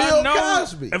Like, with if I Bill know,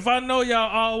 Cosby. if I know y'all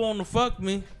all want to fuck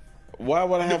me, Why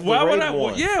would I have why to would rape I?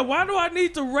 one? Yeah, why do I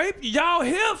need to rape you? Y'all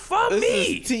here for This me?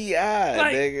 is T.I.,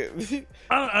 Like,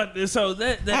 nigga. So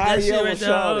that High shit yellow right there.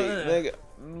 shawty, nigga.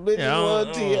 Bitches Yeah,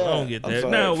 love T.I. I don't get I'm that.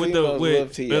 sorry, Now with females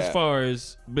love T.I. as far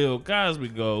as Bill Cosby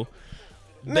go,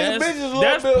 Nigga, bitches love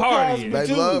that's Bill partying. Cosby They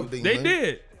too. loved him. They man.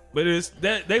 did, but it's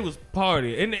that they was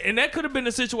partying, and that could have been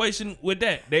a situation with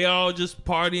that. They all just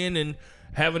partying and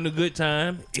having a good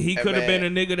time. He could have been a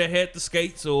nigga that had the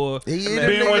skates or He been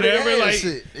ain't doing whatever. the Like,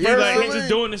 shit. he like he First- just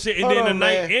doing the shit, and Hold then the on,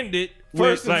 night man. ended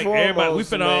First with and like everybody we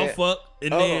foremost, finna all man. fuck,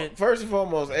 and Hold then on. First and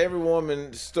foremost, every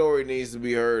woman's story needs to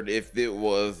be heard if it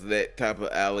was that type of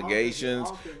allegations.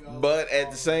 But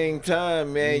at the same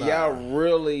time, man, y'all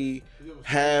really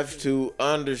have to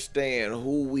understand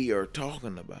who we are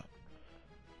talking about.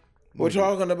 We're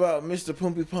talking about Mr.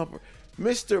 Pumpy Pumper.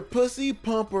 Mr. Pussy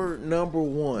Pumper number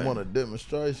one. Want a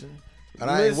demonstration? And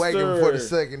I ain't waiting for the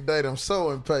second date. I'm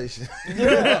so impatient.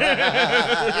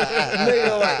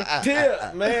 Nigga, like,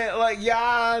 Tip, man. Like,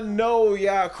 y'all know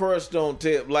y'all crushed on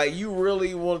Tip. Like, you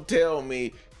really want to tell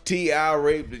me T.I.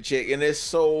 raped the chick, and there's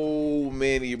so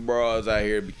many bras out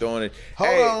here be throwing it.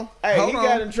 Hold on. He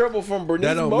got in trouble from Bernice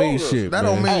That don't Burgos. mean shit. That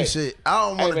don't mean Hey. shit. I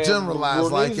don't want to Man,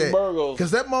 generalize like Bernice that. Burgos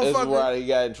Because that is motherfucker, why he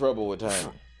got in trouble with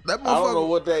time. that I don't know motherfucker,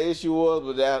 what that issue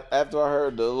was, but after I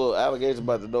heard the little allegation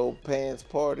about the no pants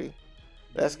party,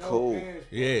 that's cool.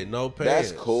 Yeah, no pants.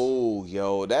 That's cool,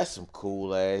 yo. That's some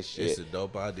cool ass shit. It's a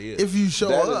dope idea. if you show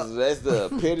up, That's the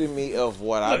epitome of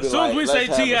what I look, be as soon like. as we Let's say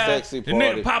have a T.I., sexy the party.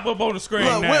 nigga pop up on the screen.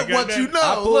 look, now, with what goddamn. you know,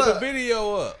 I pulled look. the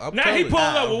video up. I'm Now he telling pulled you.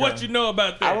 up with what you know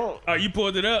about that. I don't- Oh, you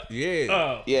pulled it up?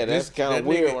 Yeah. Yeah, that's This- kind that of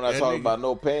weird nigga- when I that talk nigga- about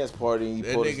no pants party and you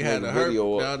That put this nigga had a nigga herpes.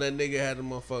 video Now up. that nigga had a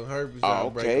motherfucking herpes Oh,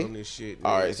 outbreak okay. on this shit.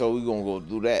 All nigga. right, so we gonna go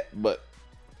do that, but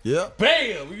Yep.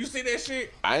 Bam! You see that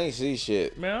shit? I ain't see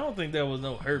shit. Man, I don't think that was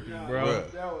no herpes, bro. Bruh.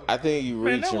 I think you Man,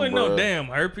 reaching, that wasn't bro. no damn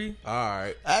herpes. All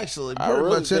right. Actually, I pretty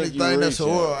really much think you anything that's a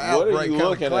reaching. oral What are outbreak you kind of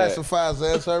looking at? classifies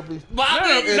as herpes. Not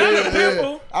a Yeah.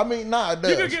 pimple. I mean, nah, it You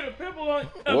does. could get a pimple on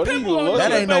What are you pimple on looking your at?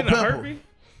 That ain't no ain't a pimple. herpes.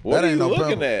 What That are ain't you no looking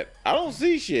pimple. at? I don't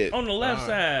see shit. On the left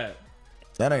side.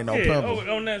 That ain't no Yeah, pimple.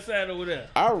 on that side over there.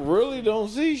 I really don't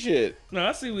see shit. No,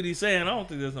 I see what he's saying. I don't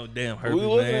think there's no damn herpes, We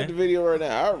looking man. at the video right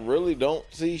now. I really don't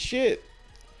see shit.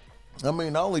 I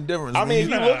mean, the only difference. I mean, if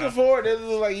you, you looking for it, it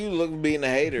looks like you look being a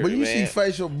hater, but you man. see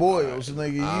facial boils,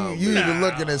 nigga. You either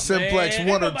looking at simplex Man,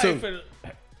 1 or ain't nobody 2.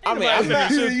 I mean, I'm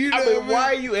not, You know I what I mean, mean? why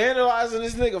are you analyzing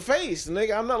this nigga face,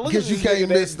 nigga? I'm not looking at Because you this can't nigga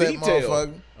miss that that detail.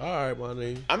 motherfucker. All right, my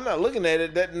nigga. I'm not looking at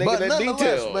it, that nigga But that nonetheless,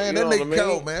 detail. man, you that know what I nigga mean?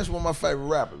 cold, man. That's one of my favorite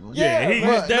rappers. Man. Yeah, he but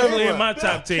was definitely never in my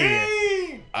top 10.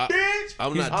 I'm He's not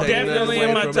taking nothing definitely away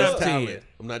in my from top his 10. talent.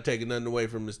 I'm not taking nothing away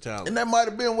from his talent. And that might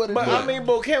have been what it But was. I mean,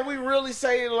 but can we really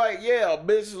say like, yeah, a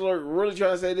bitch like really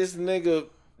trying to say this nigga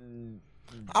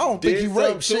I don't think he did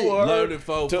raped something shit. to her? Loaded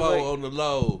 4-4 to make- on the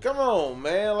low. Come on,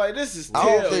 man. Like this is I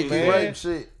don't Till, think man. he raped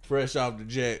shit. Fresh off the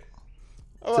jet.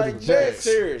 Like the dead jacks.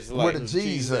 serious. Like Where the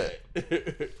G's at?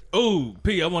 Ooh,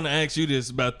 P, I want to ask you this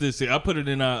about this here. I put it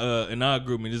in our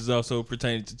group, and this is also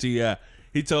pertaining to T.I.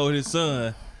 He told his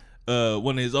son,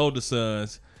 one of his older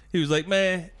sons, he was like,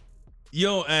 man, you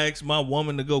don't ask my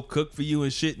woman to go cook for you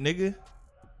and shit, nigga.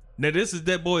 Now, this is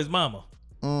that boy's mama.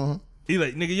 Mm-hmm. He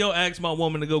like, nigga, you don't ask my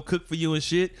woman to go cook for you and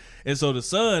shit. And so the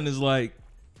son is like,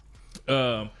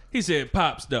 he said,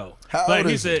 pops, though. How like old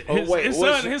he is said, oh, wait, his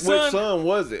which son, son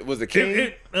was it? Was it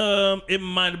King? it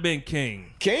might have been King.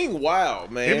 King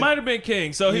wild, man. It might have been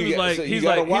King. So he was like, so you he's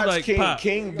gotta like, watch he's like, King. Pop.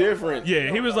 King different.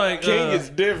 Yeah, he was like, King is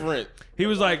different. he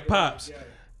was like, Pops.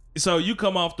 So you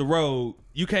come off the road,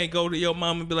 you can't go to your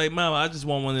mom and be like, Mama, I just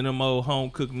want one of them old home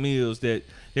cooked meals that.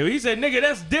 He said, nigga,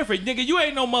 that's different. Nigga, you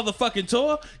ain't no motherfucking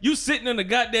tour. You sitting in the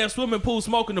goddamn swimming pool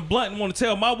smoking a blunt and want to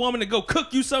tell my woman to go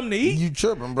cook you something to eat? You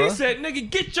tripping, bro. He said, nigga,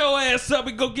 get your ass up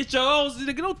and go get your own.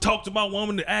 Nigga, don't talk to my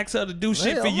woman to ask her to do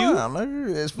shit Hell for you. nah,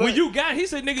 nigga. It's When fine. you got, he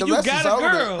said, nigga, 'Cause you that's got his a older-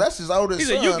 girl. that's his oldest He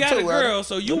said, you son, got too, a girl, right?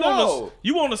 so you No.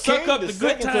 want to suck King up the the good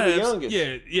second to the times.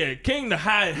 youngest. Yeah, King the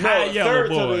high No, yellow third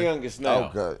boy. to the youngest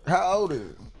now. Okay. How old is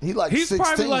he? He like He's 16.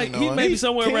 probably like, he though, maybe ain't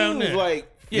somewhere around King's there.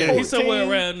 like Yeah, he's somewhere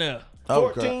 14, around there.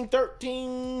 14,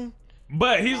 13.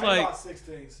 But he's like, about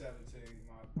 16, 17.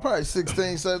 Probably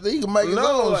 16, 17. He can make his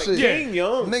No, own like shit. King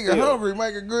young. Nigga still. hungry,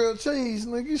 make a grilled cheese,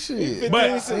 nigga. Shit. But-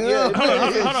 Yeah,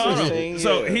 hold on. 16,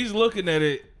 So yeah. he's looking at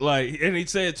it like, and he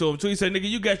said to him too. He said, "Nigga,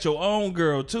 you got your own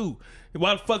girl too.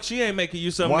 Why the fuck she ain't making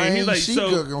you something?" Why And he's ain't like, she "So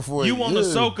cooking for you you? want to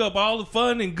Yeah. soak up all the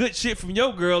fun and good shit from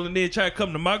your girl, and then try to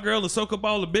come to my girl and soak up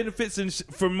all the benefits and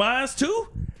from mine too,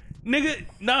 nigga?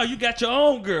 No, you got your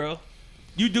own girl."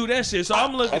 You do that shit. So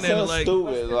I'm looking That at it sounds like,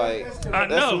 stupid. Like, I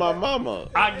that's know. my mama.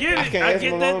 I get I it. can't I ask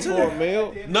get my that mama for a too.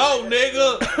 meal. No,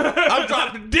 nigga. I'm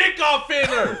dropping dick off in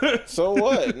her. So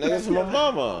what? Nigga, it's my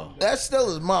mama. That's still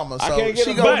his mama, I so can't get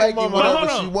she a gonna back make mama. you whatever But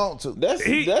hold she on. want to. That's but-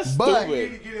 He need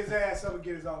stupid. to get his ass up and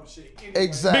get his own shit. Anyway.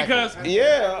 Exactly. Because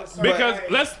Yeah, Because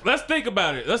but let's think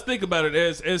about it. Let's think about it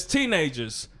as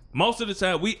teenagers. Most of the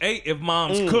time, we ate if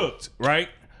mom's cooked, right?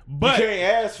 you But can't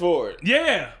ask for it.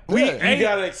 yeah, we Yeah. ate. You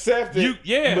gotta accept it.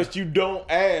 Yeah. But you don't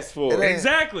ask for It it. ain't-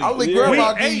 Exactly. Only Yeah.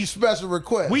 grandma We give ate- you special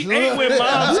requests. We ate when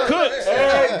mom's cooked.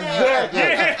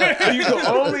 Exactly. You can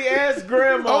only ask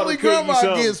grandma. Only to cook grandma you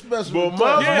something. gets special But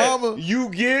requests. Yeah. Mama, you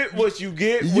get what you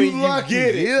get You when lucky. you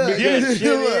get it. Yeah. Because Yeah.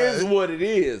 shit is what it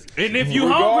is. And if you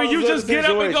hungry, you Regardless just of the get up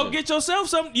and go situation. get yourself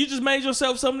something. You just made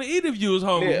yourself something to eat if you was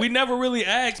hungry. Yeah. We never really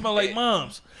asked my like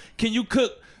moms, can you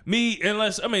cook me?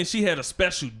 Unless she had a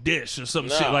special dish or some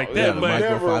shit like that. yeah, But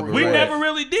microfiber we rag. never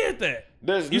really did that.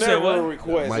 There's You never said what? a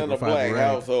request in a Microfiber black rag.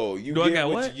 household. You Do I get got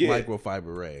what what? you get.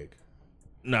 Microfiber rag.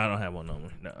 No, I don't have one on me.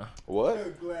 No.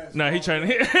 What? Nah, he trying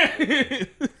to.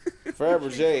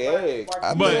 Fabergé egg.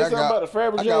 I But- think Something about a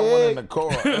Fabergé I got one in egg? the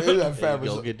car. You got Go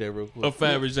Fabergé. get that real quick. A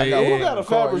Fabergé I got egg. one got in a the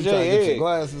car. You Fabergé trying to get your egg?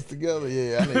 glasses together?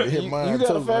 Yeah, I need to hit mine You got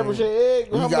too. a Fabergé man. egg?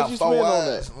 You How got much you 4 spend on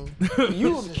eyes. that?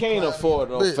 You can't afford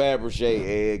no Bitch.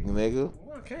 Fabergé egg, nigga.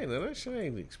 Okay, now that shit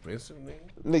ain't expensive,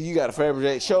 nigga. Nigga, you got a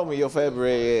Fabergé. Show me your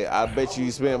Fabergé egg. I bet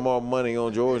you spend more money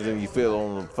on George than you feel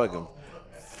on the fucking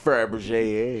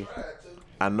Fabergé egg.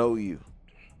 I know you.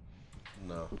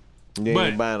 No. You But-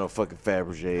 ain't buying no fucking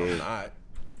Fabergé egg. All right.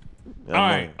 I All know.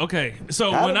 right, okay.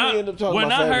 So How when did we end up talking when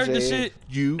about I heard Fabergé the egg? shit,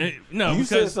 You. no, You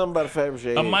said because something about a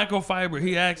Fabergé a egg. microfiber.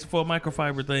 He asked for a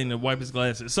microfiber thing to wipe his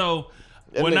glasses. So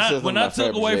That when nigga I said when something I about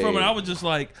took away Fabergé from it, egg. I was just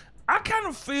like, I kind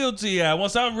of feel T.I.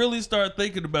 once I really started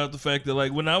thinking about the fact that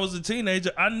like when I was a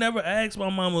teenager, I never asked my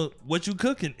mama what you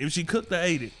cooking. If she cooked, I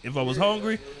ate it. If I was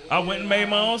hungry, I went and made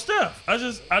my own stuff.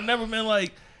 I never been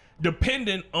like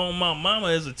dependent on my mama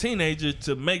as a teenager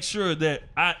to make sure that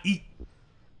I eat.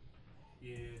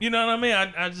 You know what I mean?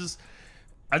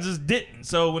 I just didn't.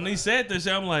 So when he said this,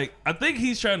 I'm like, I think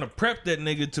he's trying to prep that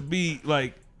nigga to be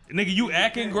like, nigga, you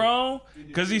acting grown?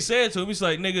 Because he said to him, he's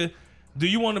like, nigga, do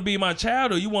you want to be my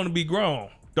child or you want to be grown?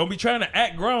 Don't be trying to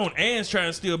act grown and trying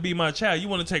to still be my child. You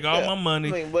want to take all my money.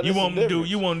 I mean, but you it's a want to do difference.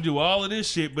 you want to do all of this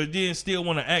shit, but then still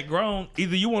want to act grown.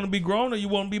 Either you want to be grown or you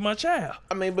want to be my child.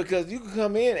 I mean, because you can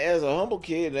come in as a humble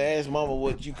kid and ask mama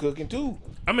what you cooking too.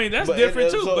 I mean, that's But different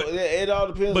it, too. so but it all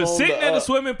depends but on sitting the, at the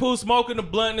swimming pool smoking the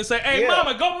blunt and say, "Hey, Yeah.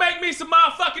 mama, go make me some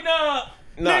motherfucking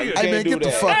Nah, you nigga." can't Hey man, do get the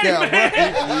that. fuck Hey, out, man.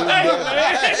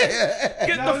 bro.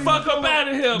 Get the fuck up out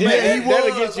of here, Yeah, man. he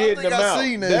that'll was. get you I hit in the think I mouth.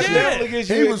 seen that That shit. definitely gets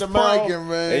you He hit was in the mouth, pranking,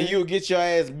 man. and you'll get your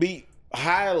ass beat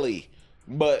highly.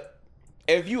 But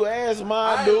if you ask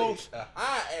my dudes,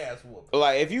 I ass whoop.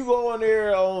 like if you go in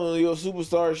there on your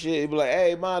superstar shit, you be like,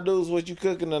 "Hey, my dudes, what you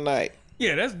cooking tonight?"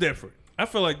 Yeah, that's different. I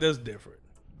feel like that's different.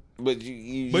 But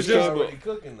you But just just- can't. Already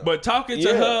cooking though. But talking to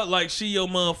Yeah. her like she your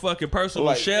motherfucking personal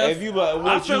Like, chef, if you like, I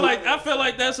what feel you-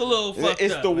 like that's a little fucked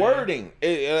It's up, the man. wording.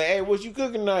 Hey, what you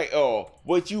cooking tonight? Oh,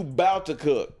 what you about to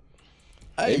cook?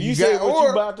 Hey, If you say got- what you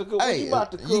or- about to cook, what hey, you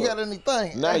about to cook? You got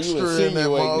anything Now you extra in that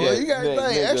insinuating motherfucker? that. You got anything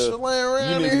nigga, extra laying You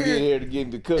around need in to get here? here to get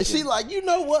into cooking. And she like, you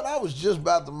know what? I was just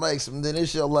about to make some. Then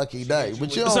it's your lucky day,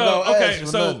 but you don't So go okay, ask for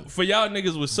so nothing. for y'all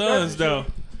niggas with sons though,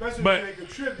 Especially but- if they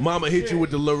contribute. Mama hit you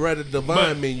with the Loretta Devine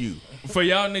But- menu. for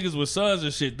y'all niggas with sons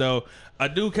and shit though, I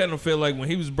do kind of feel like when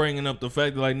he was bringing up the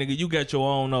fact that like nigga, you got your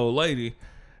own old lady,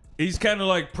 he's kind of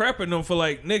like prepping them for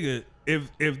like nigga,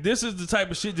 if this is the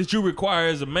type of shit that you require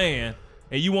as a man,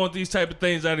 and you want these type of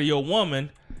things out of your woman,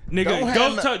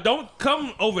 nigga, don't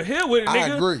come over here with it, I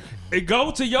nigga. agree. It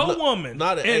go to your woman.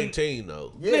 Not at And- 18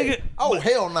 though. Yeah. nigga, Oh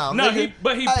hell no, No, nigga.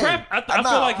 but he prep- I feel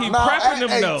like he prepping at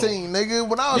them, though. 18, nigga.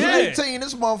 When I was Yeah. 18,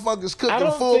 this motherfucker's I cooking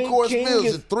don't full think course King meals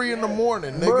is- at 3 in the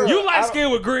morning, nigga. Bruh. You light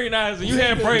skin with green eyes and you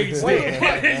had braids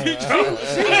then. You drunk.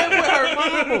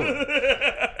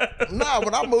 Nah,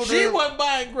 when I moved She her, wasn't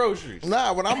buying groceries.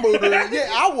 nah, when I moved her, yeah,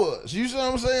 I was. You see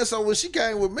what I'm saying? So when she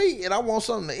came with me and I want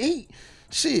something to eat,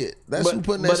 shit, that's who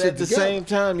putting that but shit at the together. same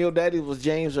time, your daddy was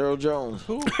James Earl Jones.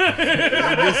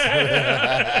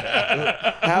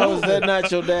 How is that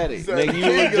not your daddy? Nigga, you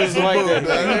look just like that. You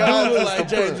nigga. look like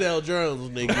James L. Jones,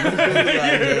 nigga. You look like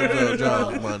James L.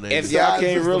 Jones, my nigga. If y'all Size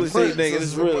can't is really the see, prince, nigga,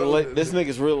 is the mother- this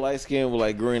nigga's real light skinned with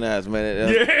like green eyes,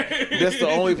 man. That's the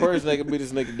only person that can be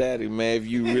this nigga daddy, man. If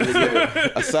you really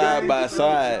get a side by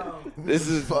side, this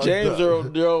is Fucked James up. Earl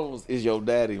Jones is your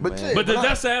daddy, But man. yeah, But does I-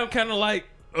 that sound kind of like?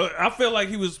 I feel like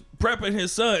he was prepping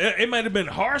his son. It might have been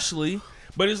harshly,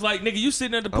 but it's like nigga, you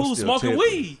sitting at the pool still smoking tipping.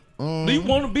 weed. Do you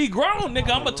want to be grown,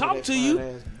 nigga? I'ma talk to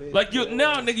you. Like you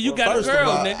now, nigga. You got a First of girl,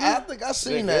 all, nigga. I think I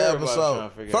seen Nigga, that everybody trying to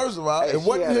episode. figure First of all, Hey, it she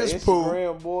wasn't had his an pool.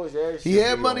 Instagram, boys, that He shit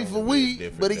had be money on. for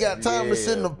weed, but he got time to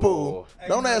sit in the pool.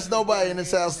 Don't ask nobody in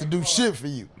this house to do shit for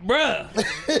you. Bruh.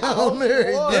 On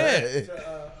there, Yeah.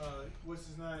 What's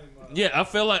his name? Yeah, I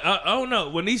felt like I don't know.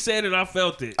 When he said it, I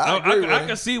felt it. I agree, I man.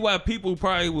 can see why people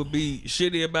probably would be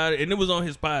shitty about it, and it was on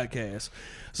his podcast,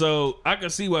 so I can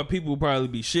see why people would probably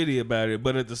be shitty about it.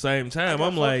 But at the same time,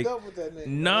 I'm like,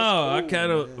 no, I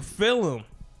kind of feel him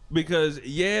because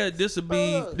this would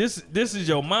be this is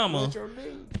your mama,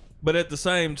 but at the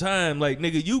same time, like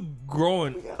nigga, you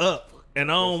growing up,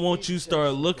 and I don't want you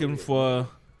start looking for,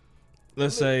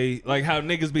 let's say, like how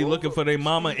niggas be looking for their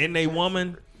mama and they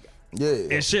woman. Yeah.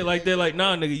 And shit like that, like,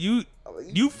 nah, nigga,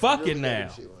 you fucking now.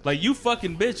 Like, you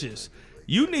fucking bitches.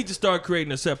 You need to start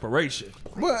creating a separation.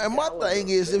 Well, and my thing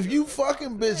is, if you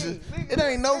fucking bitches, it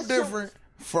ain't no different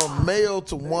from male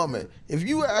to woman. If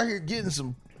you out here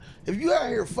if you out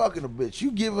here fucking a bitch,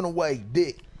 you giving away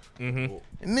dick. Mm-hmm.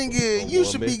 Nigga, you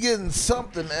should be getting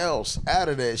something else out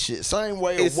of that shit. Same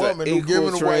way It's a woman a who equal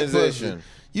giving away pussy. transition.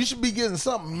 You should be getting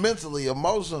something mentally,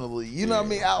 emotionally. You know what I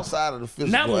mean? Outside of the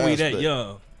physical Not when we aspect. that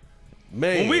young.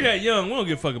 Man, When we that young, we don't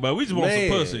give a fuck about it. We just want some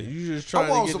pussy. You just I trying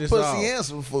want to some get this pussy off. and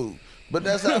some food. But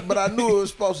that's how, but I knew it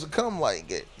was supposed to come like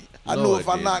that. I No, knew it if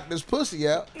I didn't. knocked this pussy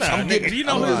out, Nah, I'm nigga, getting. do you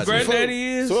know I'm who his getting some food. granddaddy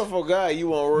is? So if a guy you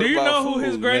won't worry Do you about know who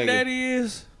his food, granddaddy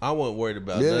is? I wasn't worried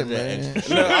about Yeah, none of that man.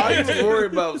 extra No, shit. all you was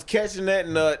worried about was catching that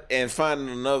nut and finding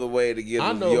another way to get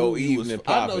I know your who you was. evening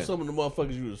I know popping. some of the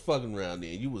motherfuckers you was fucking around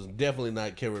then. You was definitely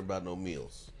not caring about no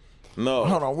meals. No,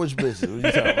 Hold on, which bitches are you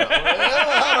talking about?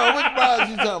 Hold on, which brides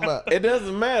you talking about? it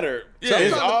doesn't matter. Yeah.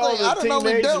 It's I'm trying to all think. I the done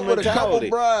only teenage dealt with a couple mentality.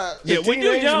 brides. Yeah, The when you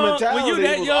teenage young, when mentality you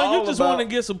that was young, all you just about- want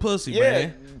to get some pussy, Yeah,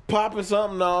 man. popping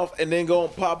something off and then going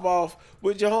pop off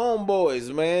with your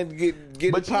homeboys, man. Get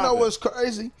But it you know popping. what's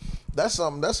crazy? That's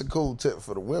a cool tip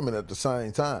for the women at the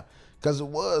same time. Because it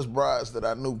was brides that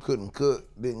I knew couldn't cook,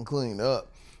 didn't clean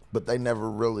up, but they never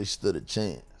really stood a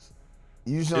chance.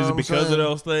 You know Is what it I'm because saying? of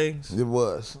those things? It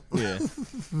was. Yeah.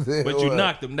 It But you was.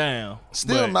 knocked them down.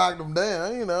 Still But- knocked them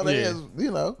down, you know. They Yeah. has,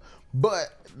 you know, but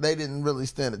they didn't really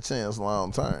stand a chance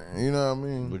long term. You know what I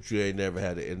mean? But you ain't never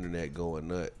had the internet going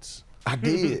nuts. I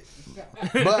did,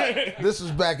 but this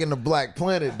was back in the Black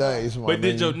Planet days. My But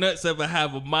did nigga. your nuts ever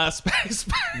have a MySpace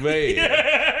page?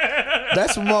 Man,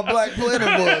 That's what my Black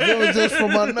Planet was. It was just for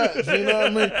my nuts. You know what I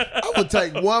mean? I would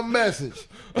take one message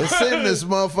and send this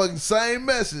motherfucking same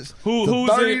message to Who's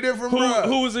 30 in, different who, brides.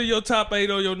 who was in your top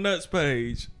 8 on your nuts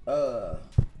page?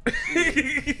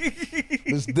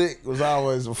 This dick was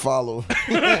always a follower.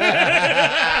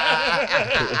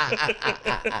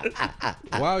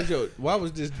 why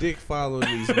was this dick following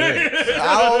these nuts?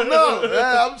 I don't know.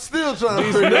 Yeah, I'm still trying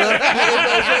to figure it out.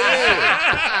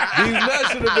 These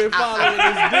nuts should have been following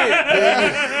this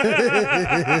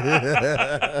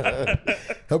dick.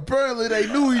 Apparently they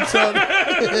knew each other.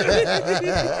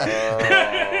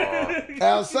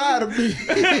 Outside of me.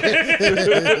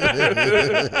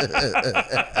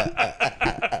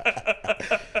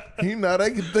 You know, they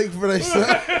can think for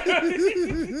themselves.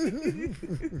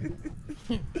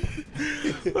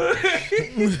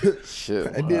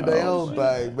 Shit. They did their own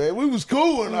thing, man. We was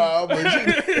cool and all, but I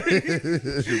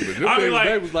be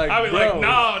like,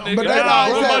 nah, nigga, But they nah,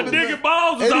 always but my have- dick and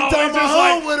balls is Anytime always I just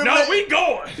hung like, with him, no, man- we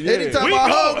going. anytime We I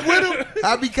hung going. with him,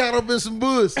 I be caught up in some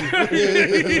bullshit.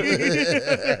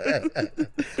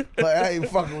 Like, I ain't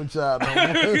fucking with y'all no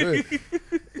more.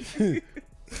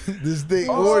 This dick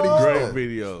Gordy Great stuff.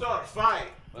 video. Start a fight.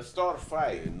 Let's start a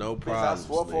fight. No I problems,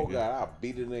 swear for nigga. God, I'll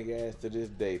beat a nigga ass to this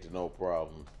day to no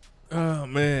problem. Oh,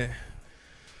 man.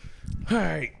 All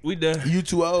right, we done. You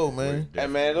too old, man. Hey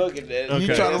man, look at that. Okay.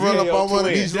 You trying to If run up your on one of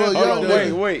twin- these little Hold young on,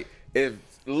 niggas. wait. If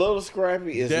Little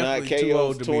Scrappy is Definitely not too KO's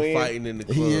old to twin, be fighting in the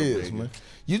club. He is, nigga. man.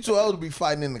 You too old to be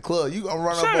fighting in the club. You gonna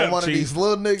run Shut up on up, one Chief. of these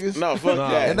little niggas. no, fuck Nah,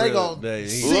 that. And they Real gon' day.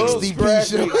 60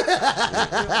 piece you.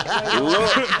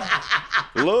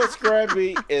 Little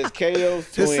Scrappy is KO's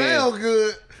It twin. sound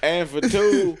good. And for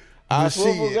two, I But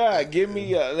swear for shit. God, give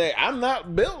me I'm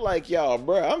not built like y'all,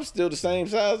 bro. I'm still the same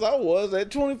size I was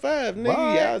at 25, nigga.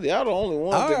 Right. Y'all the only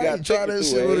ones All that right, got try that tickets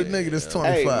shit through with a it. nigga that's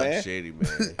Hey, 25. man. Shady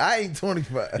man. I ain't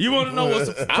 25. You want to know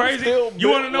what's crazy? still You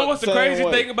want to built know what's the the same crazy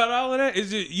way. thing about all of that?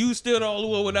 Is that you still the only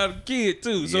one without a kid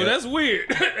too. So Yeah. that's weird.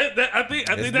 I think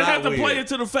It's that not has to play weird.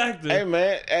 into the factor. Hey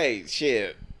man, hey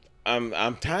shit. I'm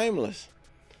timeless.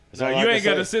 That's all I you can ain't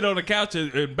got to say. sit on the couch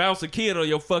and bounce a kid on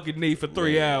your fucking knee for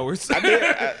 3 hours.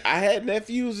 I had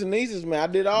nephews and nieces, man. I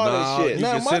did all Nah, that shit. you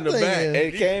Now, can my send them thing back. is-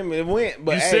 It came and went,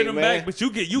 but You hey, send them man, back, but you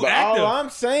but active. all I'm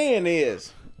saying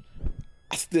is,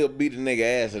 I still beat a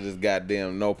nigga ass at this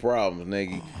goddamn no problems,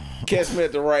 nigga. Catch me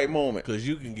at the right moment. Cause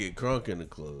you can get crunk in the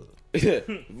club.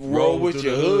 Roll with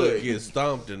through your the hood. get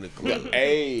stomped in the club.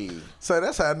 Hey. So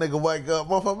that's how a nigga wake up.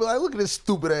 Motherfucker be like, look at this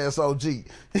stupid ass OG.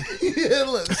 Yeah,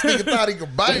 look, this nigga thought he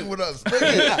could bang with us.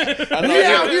 Nigga. We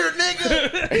out here,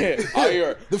 nigga. All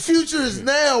you The future is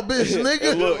now, bitch,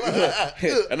 nigga.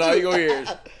 look, and all you gonna hear is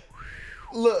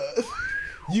Look,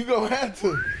 you gonna have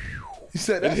to. He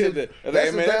said that's That it. nigga-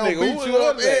 That's man, if that they nigga, don't who beat you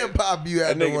up was that? and pop you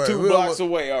that out the nigga way. 2 blocks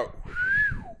away.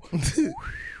 Was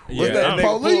Yeah, that I'm-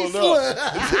 police?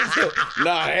 pulled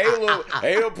Nah,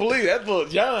 Halo police. That's Lil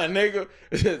John, nigga.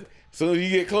 Soon as you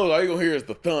get close, all you gonna hear is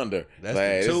the thunder. That's Like,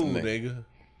 the this tool, nigga. nigga.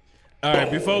 All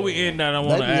right, before we end that, I They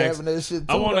want be to ask. having that shit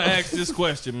too. I want to though. ask this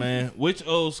question, man. Which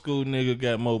old school nigga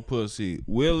got more pussy,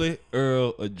 Willie,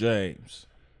 Earl, or James?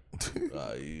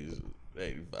 He's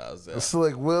 85 cents.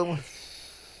 Slick Will.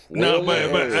 No,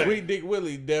 but Sweet Dick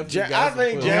Willie definitely I got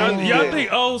think some James- pussy. y'all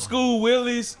think old school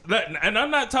Willies? And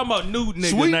I'm not talking about new nigga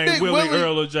Sweet named Dick Willie, Willie-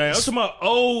 Earl, or James. I'm talking about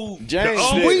old James the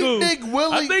old did. Sweet school. Dick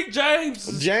Willie. I think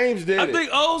James. James did I it. think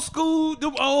old school,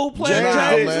 them old player James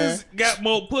did. Jameses got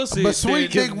more pussy. But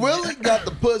Sweet than- Dick Willie got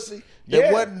the pussy that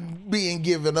Yeah. wasn't being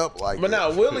given up like But that.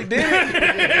 now Willie did it.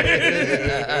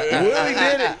 Willie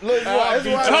did it. Look, that's why I Oh,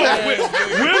 said-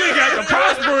 Willie got the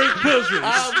prosperous pussy.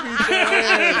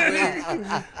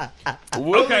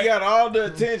 Willie Okay. got all the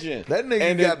attention. That nigga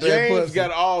and got then that James pussy.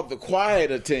 got all the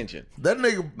quiet attention. That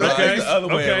nigga, Okay. It's the other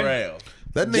way Okay. around.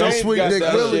 that nigga James Sweet got Dick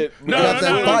that Willie shit. No, got no,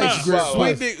 that no, vice no.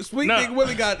 grip. Sweet Nah. Dick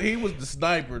Willie he was the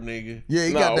sniper, nigga. Yeah,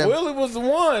 he No, got that. Willie was the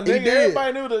one. He Nigga, did.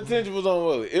 everybody knew the attention was on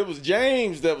Willie. It was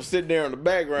James that was sitting there in the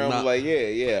background. Nah. Was like,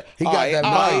 yeah. He got that I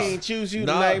vice. ain't choose you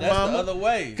No, tonight, that's mama. the other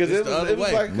way. Because It's it the was, other it was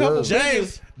way. like a couple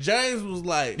James was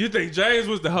like, You think James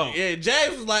was the hoe? yeah,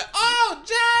 James was like, oh,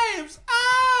 James,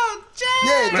 oh, James.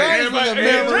 Yeah, Like, James was everybody- a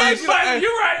yeah, member. James, Like,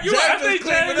 you're right. You're right. I James think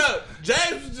was cleaning James. up.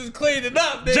 James was just cleaning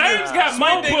up. Nigga. James got more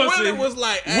Sweet Dick pussy. Willie was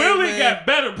like, hey, Willie man. got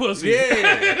better pussy.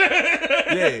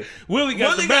 Yeah. Yeah. Willie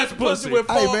got Willie the best pussy. with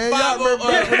Hey, man, y'all remember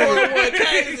back when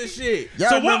 401ks and shit. Y'all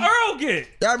So remember, what Earl get?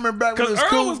 y'all remember back when it Because was Earl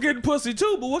cool? was getting pussy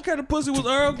too, but what kind of pussy was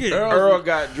Earl getting? Earl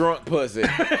got drunk pussy. Yeah.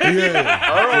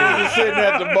 Earl was just sitting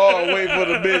at the bar waiting for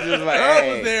the bitches. Like, Earl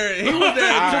hey, was there. He was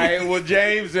there. All right, well,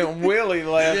 James and Willie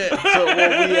left. Yeah. So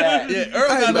where we at? Yeah, Earl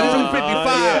got man. the Yeah,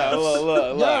 255.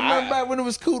 look. Y'all remember back when it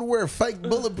was cool to wear fake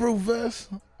bulletproof vests?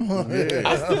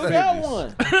 I still got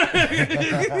one.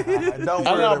 Don't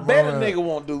I wear know, that, bet a bro. nigga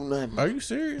won't do nothing. Are you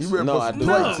serious? You better No, put I some do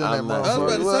plates not. in that I'm not. I was about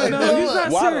to motherfucker. say, No, he's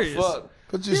not Why serious. the fuck?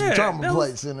 Put you some Yeah, trauma that was-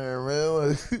 plates in there,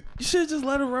 man. You should just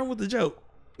let him run with the joke.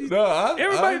 No,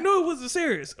 Everybody knew it wasn't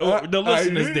serious. Or the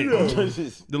listeners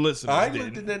didn't. The listeners I ain't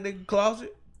looked didn't. in that nigga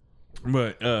closet.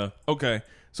 But okay.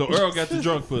 So Earl got the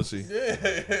drunk pussy. Yeah,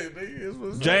 nigga,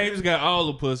 what's up? James got all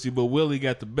the pussy, but Willie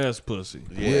got the best pussy.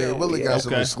 Yeah, Willie got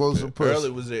some Okay. exclusive Earl pussy.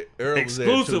 was there. Earl was there.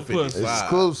 Exclusive pussy.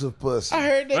 Exclusive pussy. I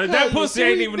heard they Like, call that you pussy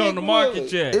ain't Sweet even on Dick the market Willie.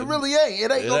 yet. It really ain't.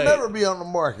 It ain't gonna ain't. never be on the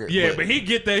market. Yeah, but he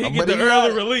get the But early he got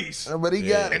it. release, But he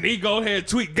got and it. he go ahead and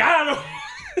tweet. Got him.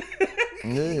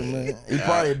 Yeah, man. He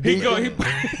probably a He deacon. go. He,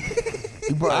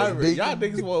 He probably a Y'all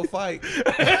deacon. niggas want to fight.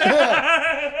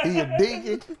 He a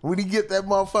deacon. When he get that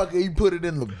motherfucker, he put it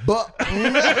in the butt.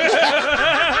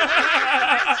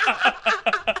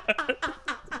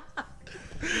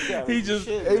 he just.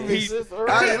 He, He,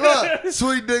 hey, look,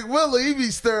 Sweet Dick Willie, he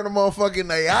be staring the motherfucker in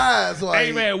their eyes. Like,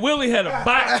 hey man, Willie had a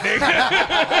bite, nigga.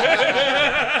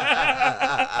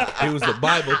 He was the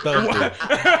Bible thumper.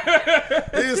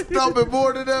 he was thumping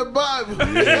more than that Bible.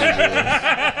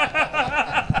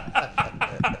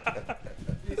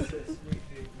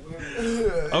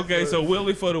 Okay, so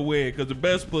Willie for the win because the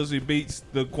best pussy beats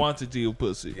the quantity of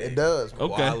pussy. It does.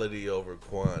 Okay. Quality over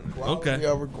quantity. Okay.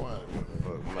 Over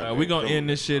quantity. We gonna end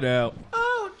this shit out.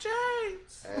 Oh,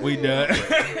 James. We done.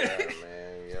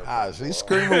 Ah, she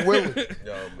screaming Willie.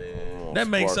 Yo, man. That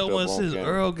makes so Sparked up much on sense. camera.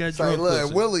 Earl got Say, drunk look,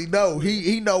 pussy. Willie know.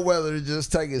 He know whether to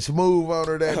just take it smooth on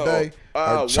her that day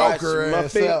or choke her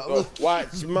ass out.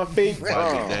 Watch my feet.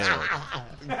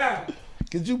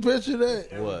 Could you picture that?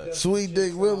 What? Sweet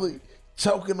Dick Willie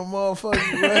choking the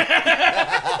motherfucker. Right?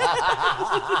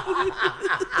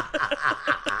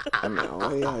 I mean,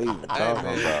 what y'all even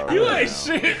talking about? You ain't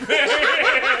shit, man.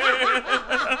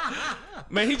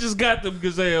 Man, he just got them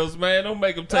gazelles, man. Don't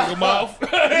make him take them off. Say,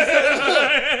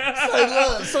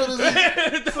 look, soon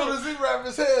as he wrap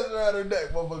his hands around her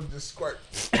neck, motherfucker just squirt.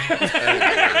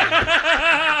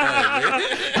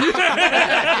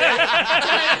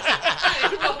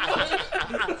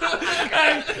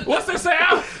 Hey, what's the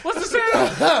sound? What's the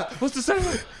sound? What's the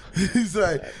sound? He's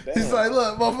like,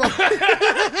 look,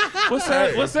 motherfucker. What's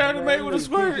that to make with a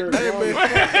squirt? Hey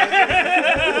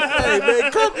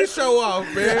man, cut the show off,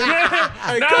 man.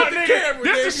 Hey, Nah, cut the nigga, camera.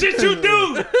 this the shit you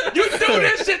do. You do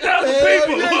this shit to other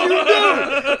people. Yeah, you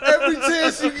do. Every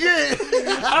chance you get.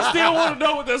 I still want to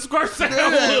know what that squirt sound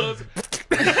was.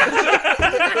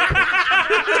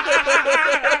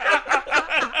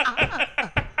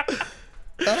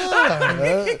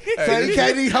 So you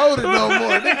can't even hold it no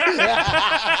more.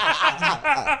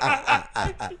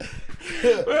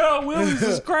 Well, Willie's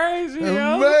is crazy,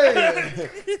 yo. Man.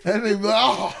 And they be like,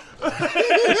 oh.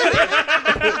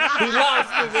 He lost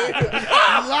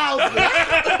it.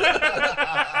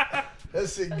 That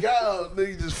shit gone.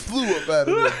 Nigga just flew up out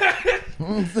of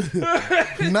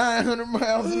there. 900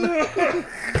 miles an hour.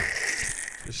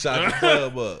 Shot the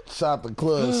club up. Shot the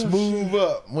club smooth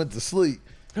up. Went to sleep.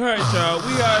 All right, y'all.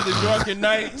 We are the Drunken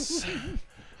Knights.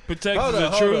 Protectors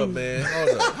of Hold truth. up, man. Hold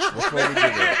up. Before we do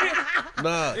that.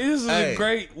 Nah. This is a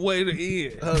great way to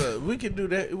end. Hold up. We can do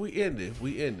that. We end it.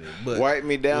 But Wipe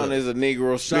Me Down is a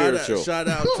Negro spiritual. shout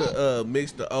out to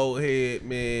Mix the Old Head,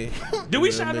 man. Did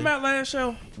we shout him out last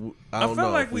show? I don't felt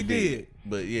know like if we did.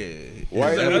 But yeah.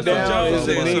 Wipe I Me know Down Jones is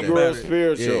a said something Negro about it.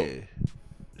 spiritual. Yeah.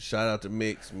 Shout out to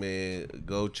Mix, man.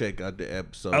 Go check out the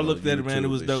episode. I looked on at it, man. It YouTube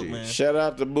was and dope, shit. man. Shout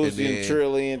out to Boosie And and then-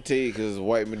 Trillian T, because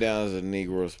Wipe Me Down is a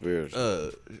Negro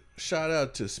spiritual. Shout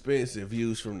out to Spencer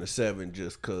Views from the 7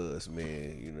 just cuz,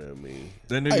 man. You know what I mean?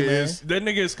 That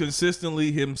nigga is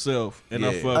consistently himself, and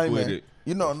I Yeah. fuck Hey, with man. it.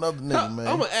 You know another nigga, man.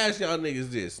 I'm gonna ask y'all niggas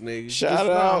this, nigga. Shout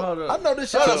out. Hold I up. know this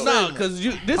shit. Hold up, no, because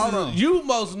this Hold is on. you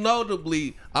most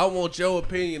notably. I want your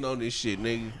opinion on this shit,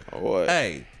 nigga. What?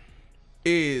 Hey,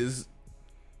 is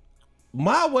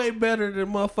My Way better than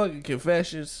motherfucking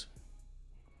Confessions?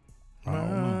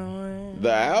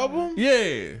 The album?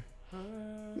 Yeah.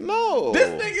 No. This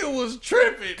nigga was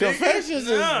tripping. Confessions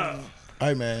is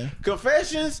Hey, man.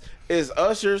 Confessions is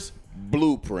Usher's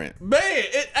blueprint. Man,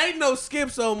 it ain't no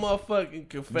skips on motherfucking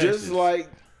Confessions. Just like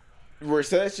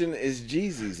Recession is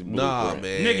Jeezy's blueprint. Nah,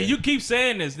 man. Nigga, you keep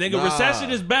saying this, nigga. Nah. Recession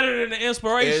is better than the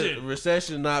Inspiration.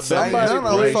 Recession not Somebody better Hey, than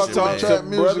no, great fuck to talk man. trap to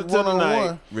music Brother to the 101.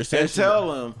 Night Recession. and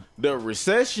tell him the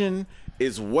Recession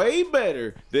is way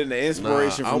better than the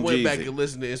Inspiration I from went Jeezy. back and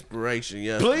listened to Inspiration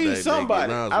yesterday. Please, nigga,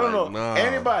 somebody. and was I don't like, know. Nah.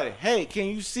 Anybody. Hey, can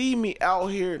you see me out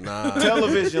here, Nah.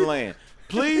 television land?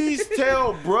 Please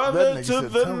tell That Brother nigga to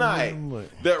said, the "Tell Night him what."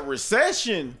 that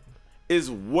Recession is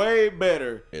way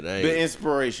better It than ain't.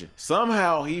 Inspiration.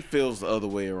 Somehow he feels the other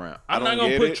way around. I'm I not don't gonna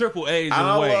get put it. triple A's in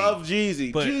I the way. love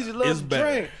Jeezy. but Jeezy it's loves to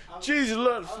better. drink. Jeezy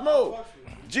loves to smoke.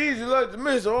 Jeezy loves to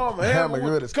miss all my Hammer hammer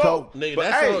good with as the coke. Nigga, But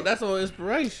that's, hey, that's on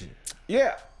Inspiration.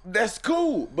 yeah, that's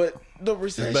cool. But the better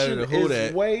Recession than who is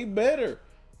that? way better.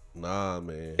 Nah,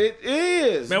 man. It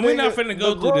is. Man, we're not nigga. finna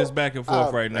go The through growth- this back and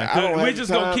forth right now. I don't We're have just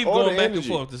the gonna time keep or going the back and energy.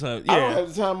 forth this time. I don't Yeah. have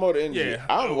the time or the energy. Yeah.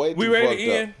 I'm way too We ready fucked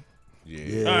to end? up.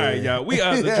 Yeah. All right, y'all. We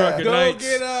are the Drunken Go Knights.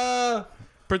 get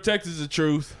Protectors of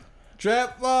truth.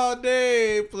 trap all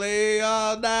day, play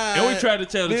all night. And we try to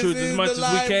tell the This truth as is much the as we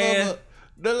life can. of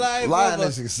the life Lying of a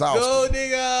is exhausting. Go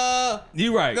nigga.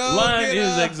 You right. Go Lying get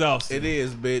is her. exhausting. It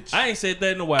is, bitch. I ain't said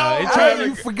that in a while. It Hey, trying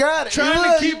you to, forgot it. trying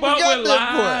Yeah, to keep you up forgot with that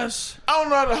part. lies. I don't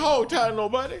know how to hold tight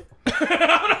nobody.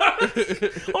 I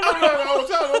don't know how to hold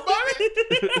tight nobody.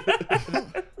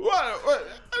 What?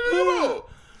 I don't know.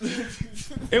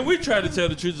 And we try to tell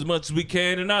the truth as much as we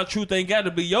can. And our truth ain't got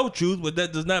to be your truth, but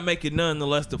that does not make it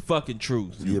nonetheless the fucking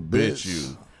truth. You bitch,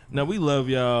 you. Now, we love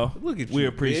y'all. Look at We you,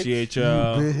 appreciate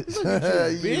y'all. Bitch. You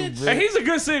bitch. Hey, he's a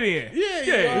good sit-in. Yeah,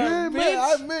 you Yeah, are, man,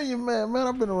 bitch. I mean you, man. Man,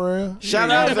 I've been around. Shout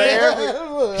out to every.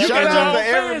 You Shout got your out own to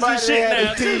fans everybody and shit that had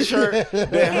now, a too. T-shirt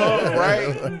that hung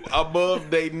right above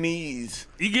their knees.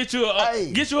 You get you a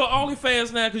Hey. get you an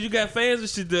OnlyFans now because you got fans and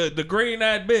shit. The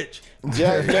green-eyed bitch.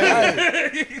 Jack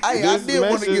Daniels. Hey, I This did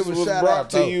want to message give a was shout brought out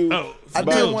to though. you Oh, I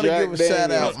by did want to Jack give a shout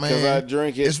Daniels, out, man. because I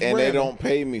drink it It's and they real. don't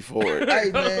pay me for it.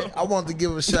 Hey, man, I want to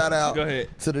give a shout out Go ahead.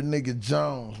 to the nigga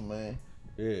Jones, man.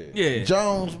 Yeah.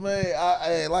 Jones,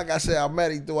 man, like I said, I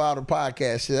met him throughout the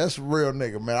podcast. Shit, that's a real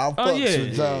nigga, man. I fucks yeah.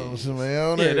 with Jones, man.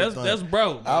 On Yeah, everything. that's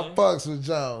bro. I man. fucks with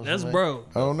Jones. That's man. bro.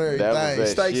 On everything. that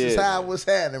Stakes is shit. high. What's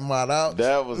happening, my dog?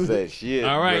 That was that shit.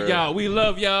 All right, bruh. y'all. We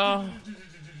love y'all.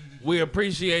 We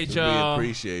appreciate y'all. We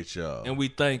appreciate y'all. And we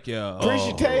thank y'all.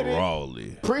 Appreciate it.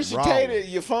 Rawly. Appreciate it,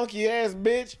 you funky ass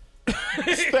bitch.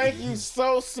 Thank you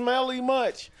so smelly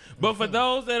much. But for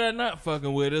those that are not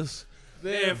fucking with us,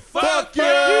 then Fuck you! Hey,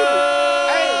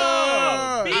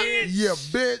 bitch. Yeah,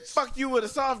 bitch. fuck you with a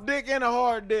soft dick and a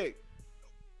hard dick.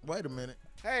 Wait a minute.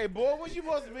 Hey, boy, what you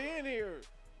supposed to be in here?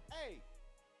 Hey.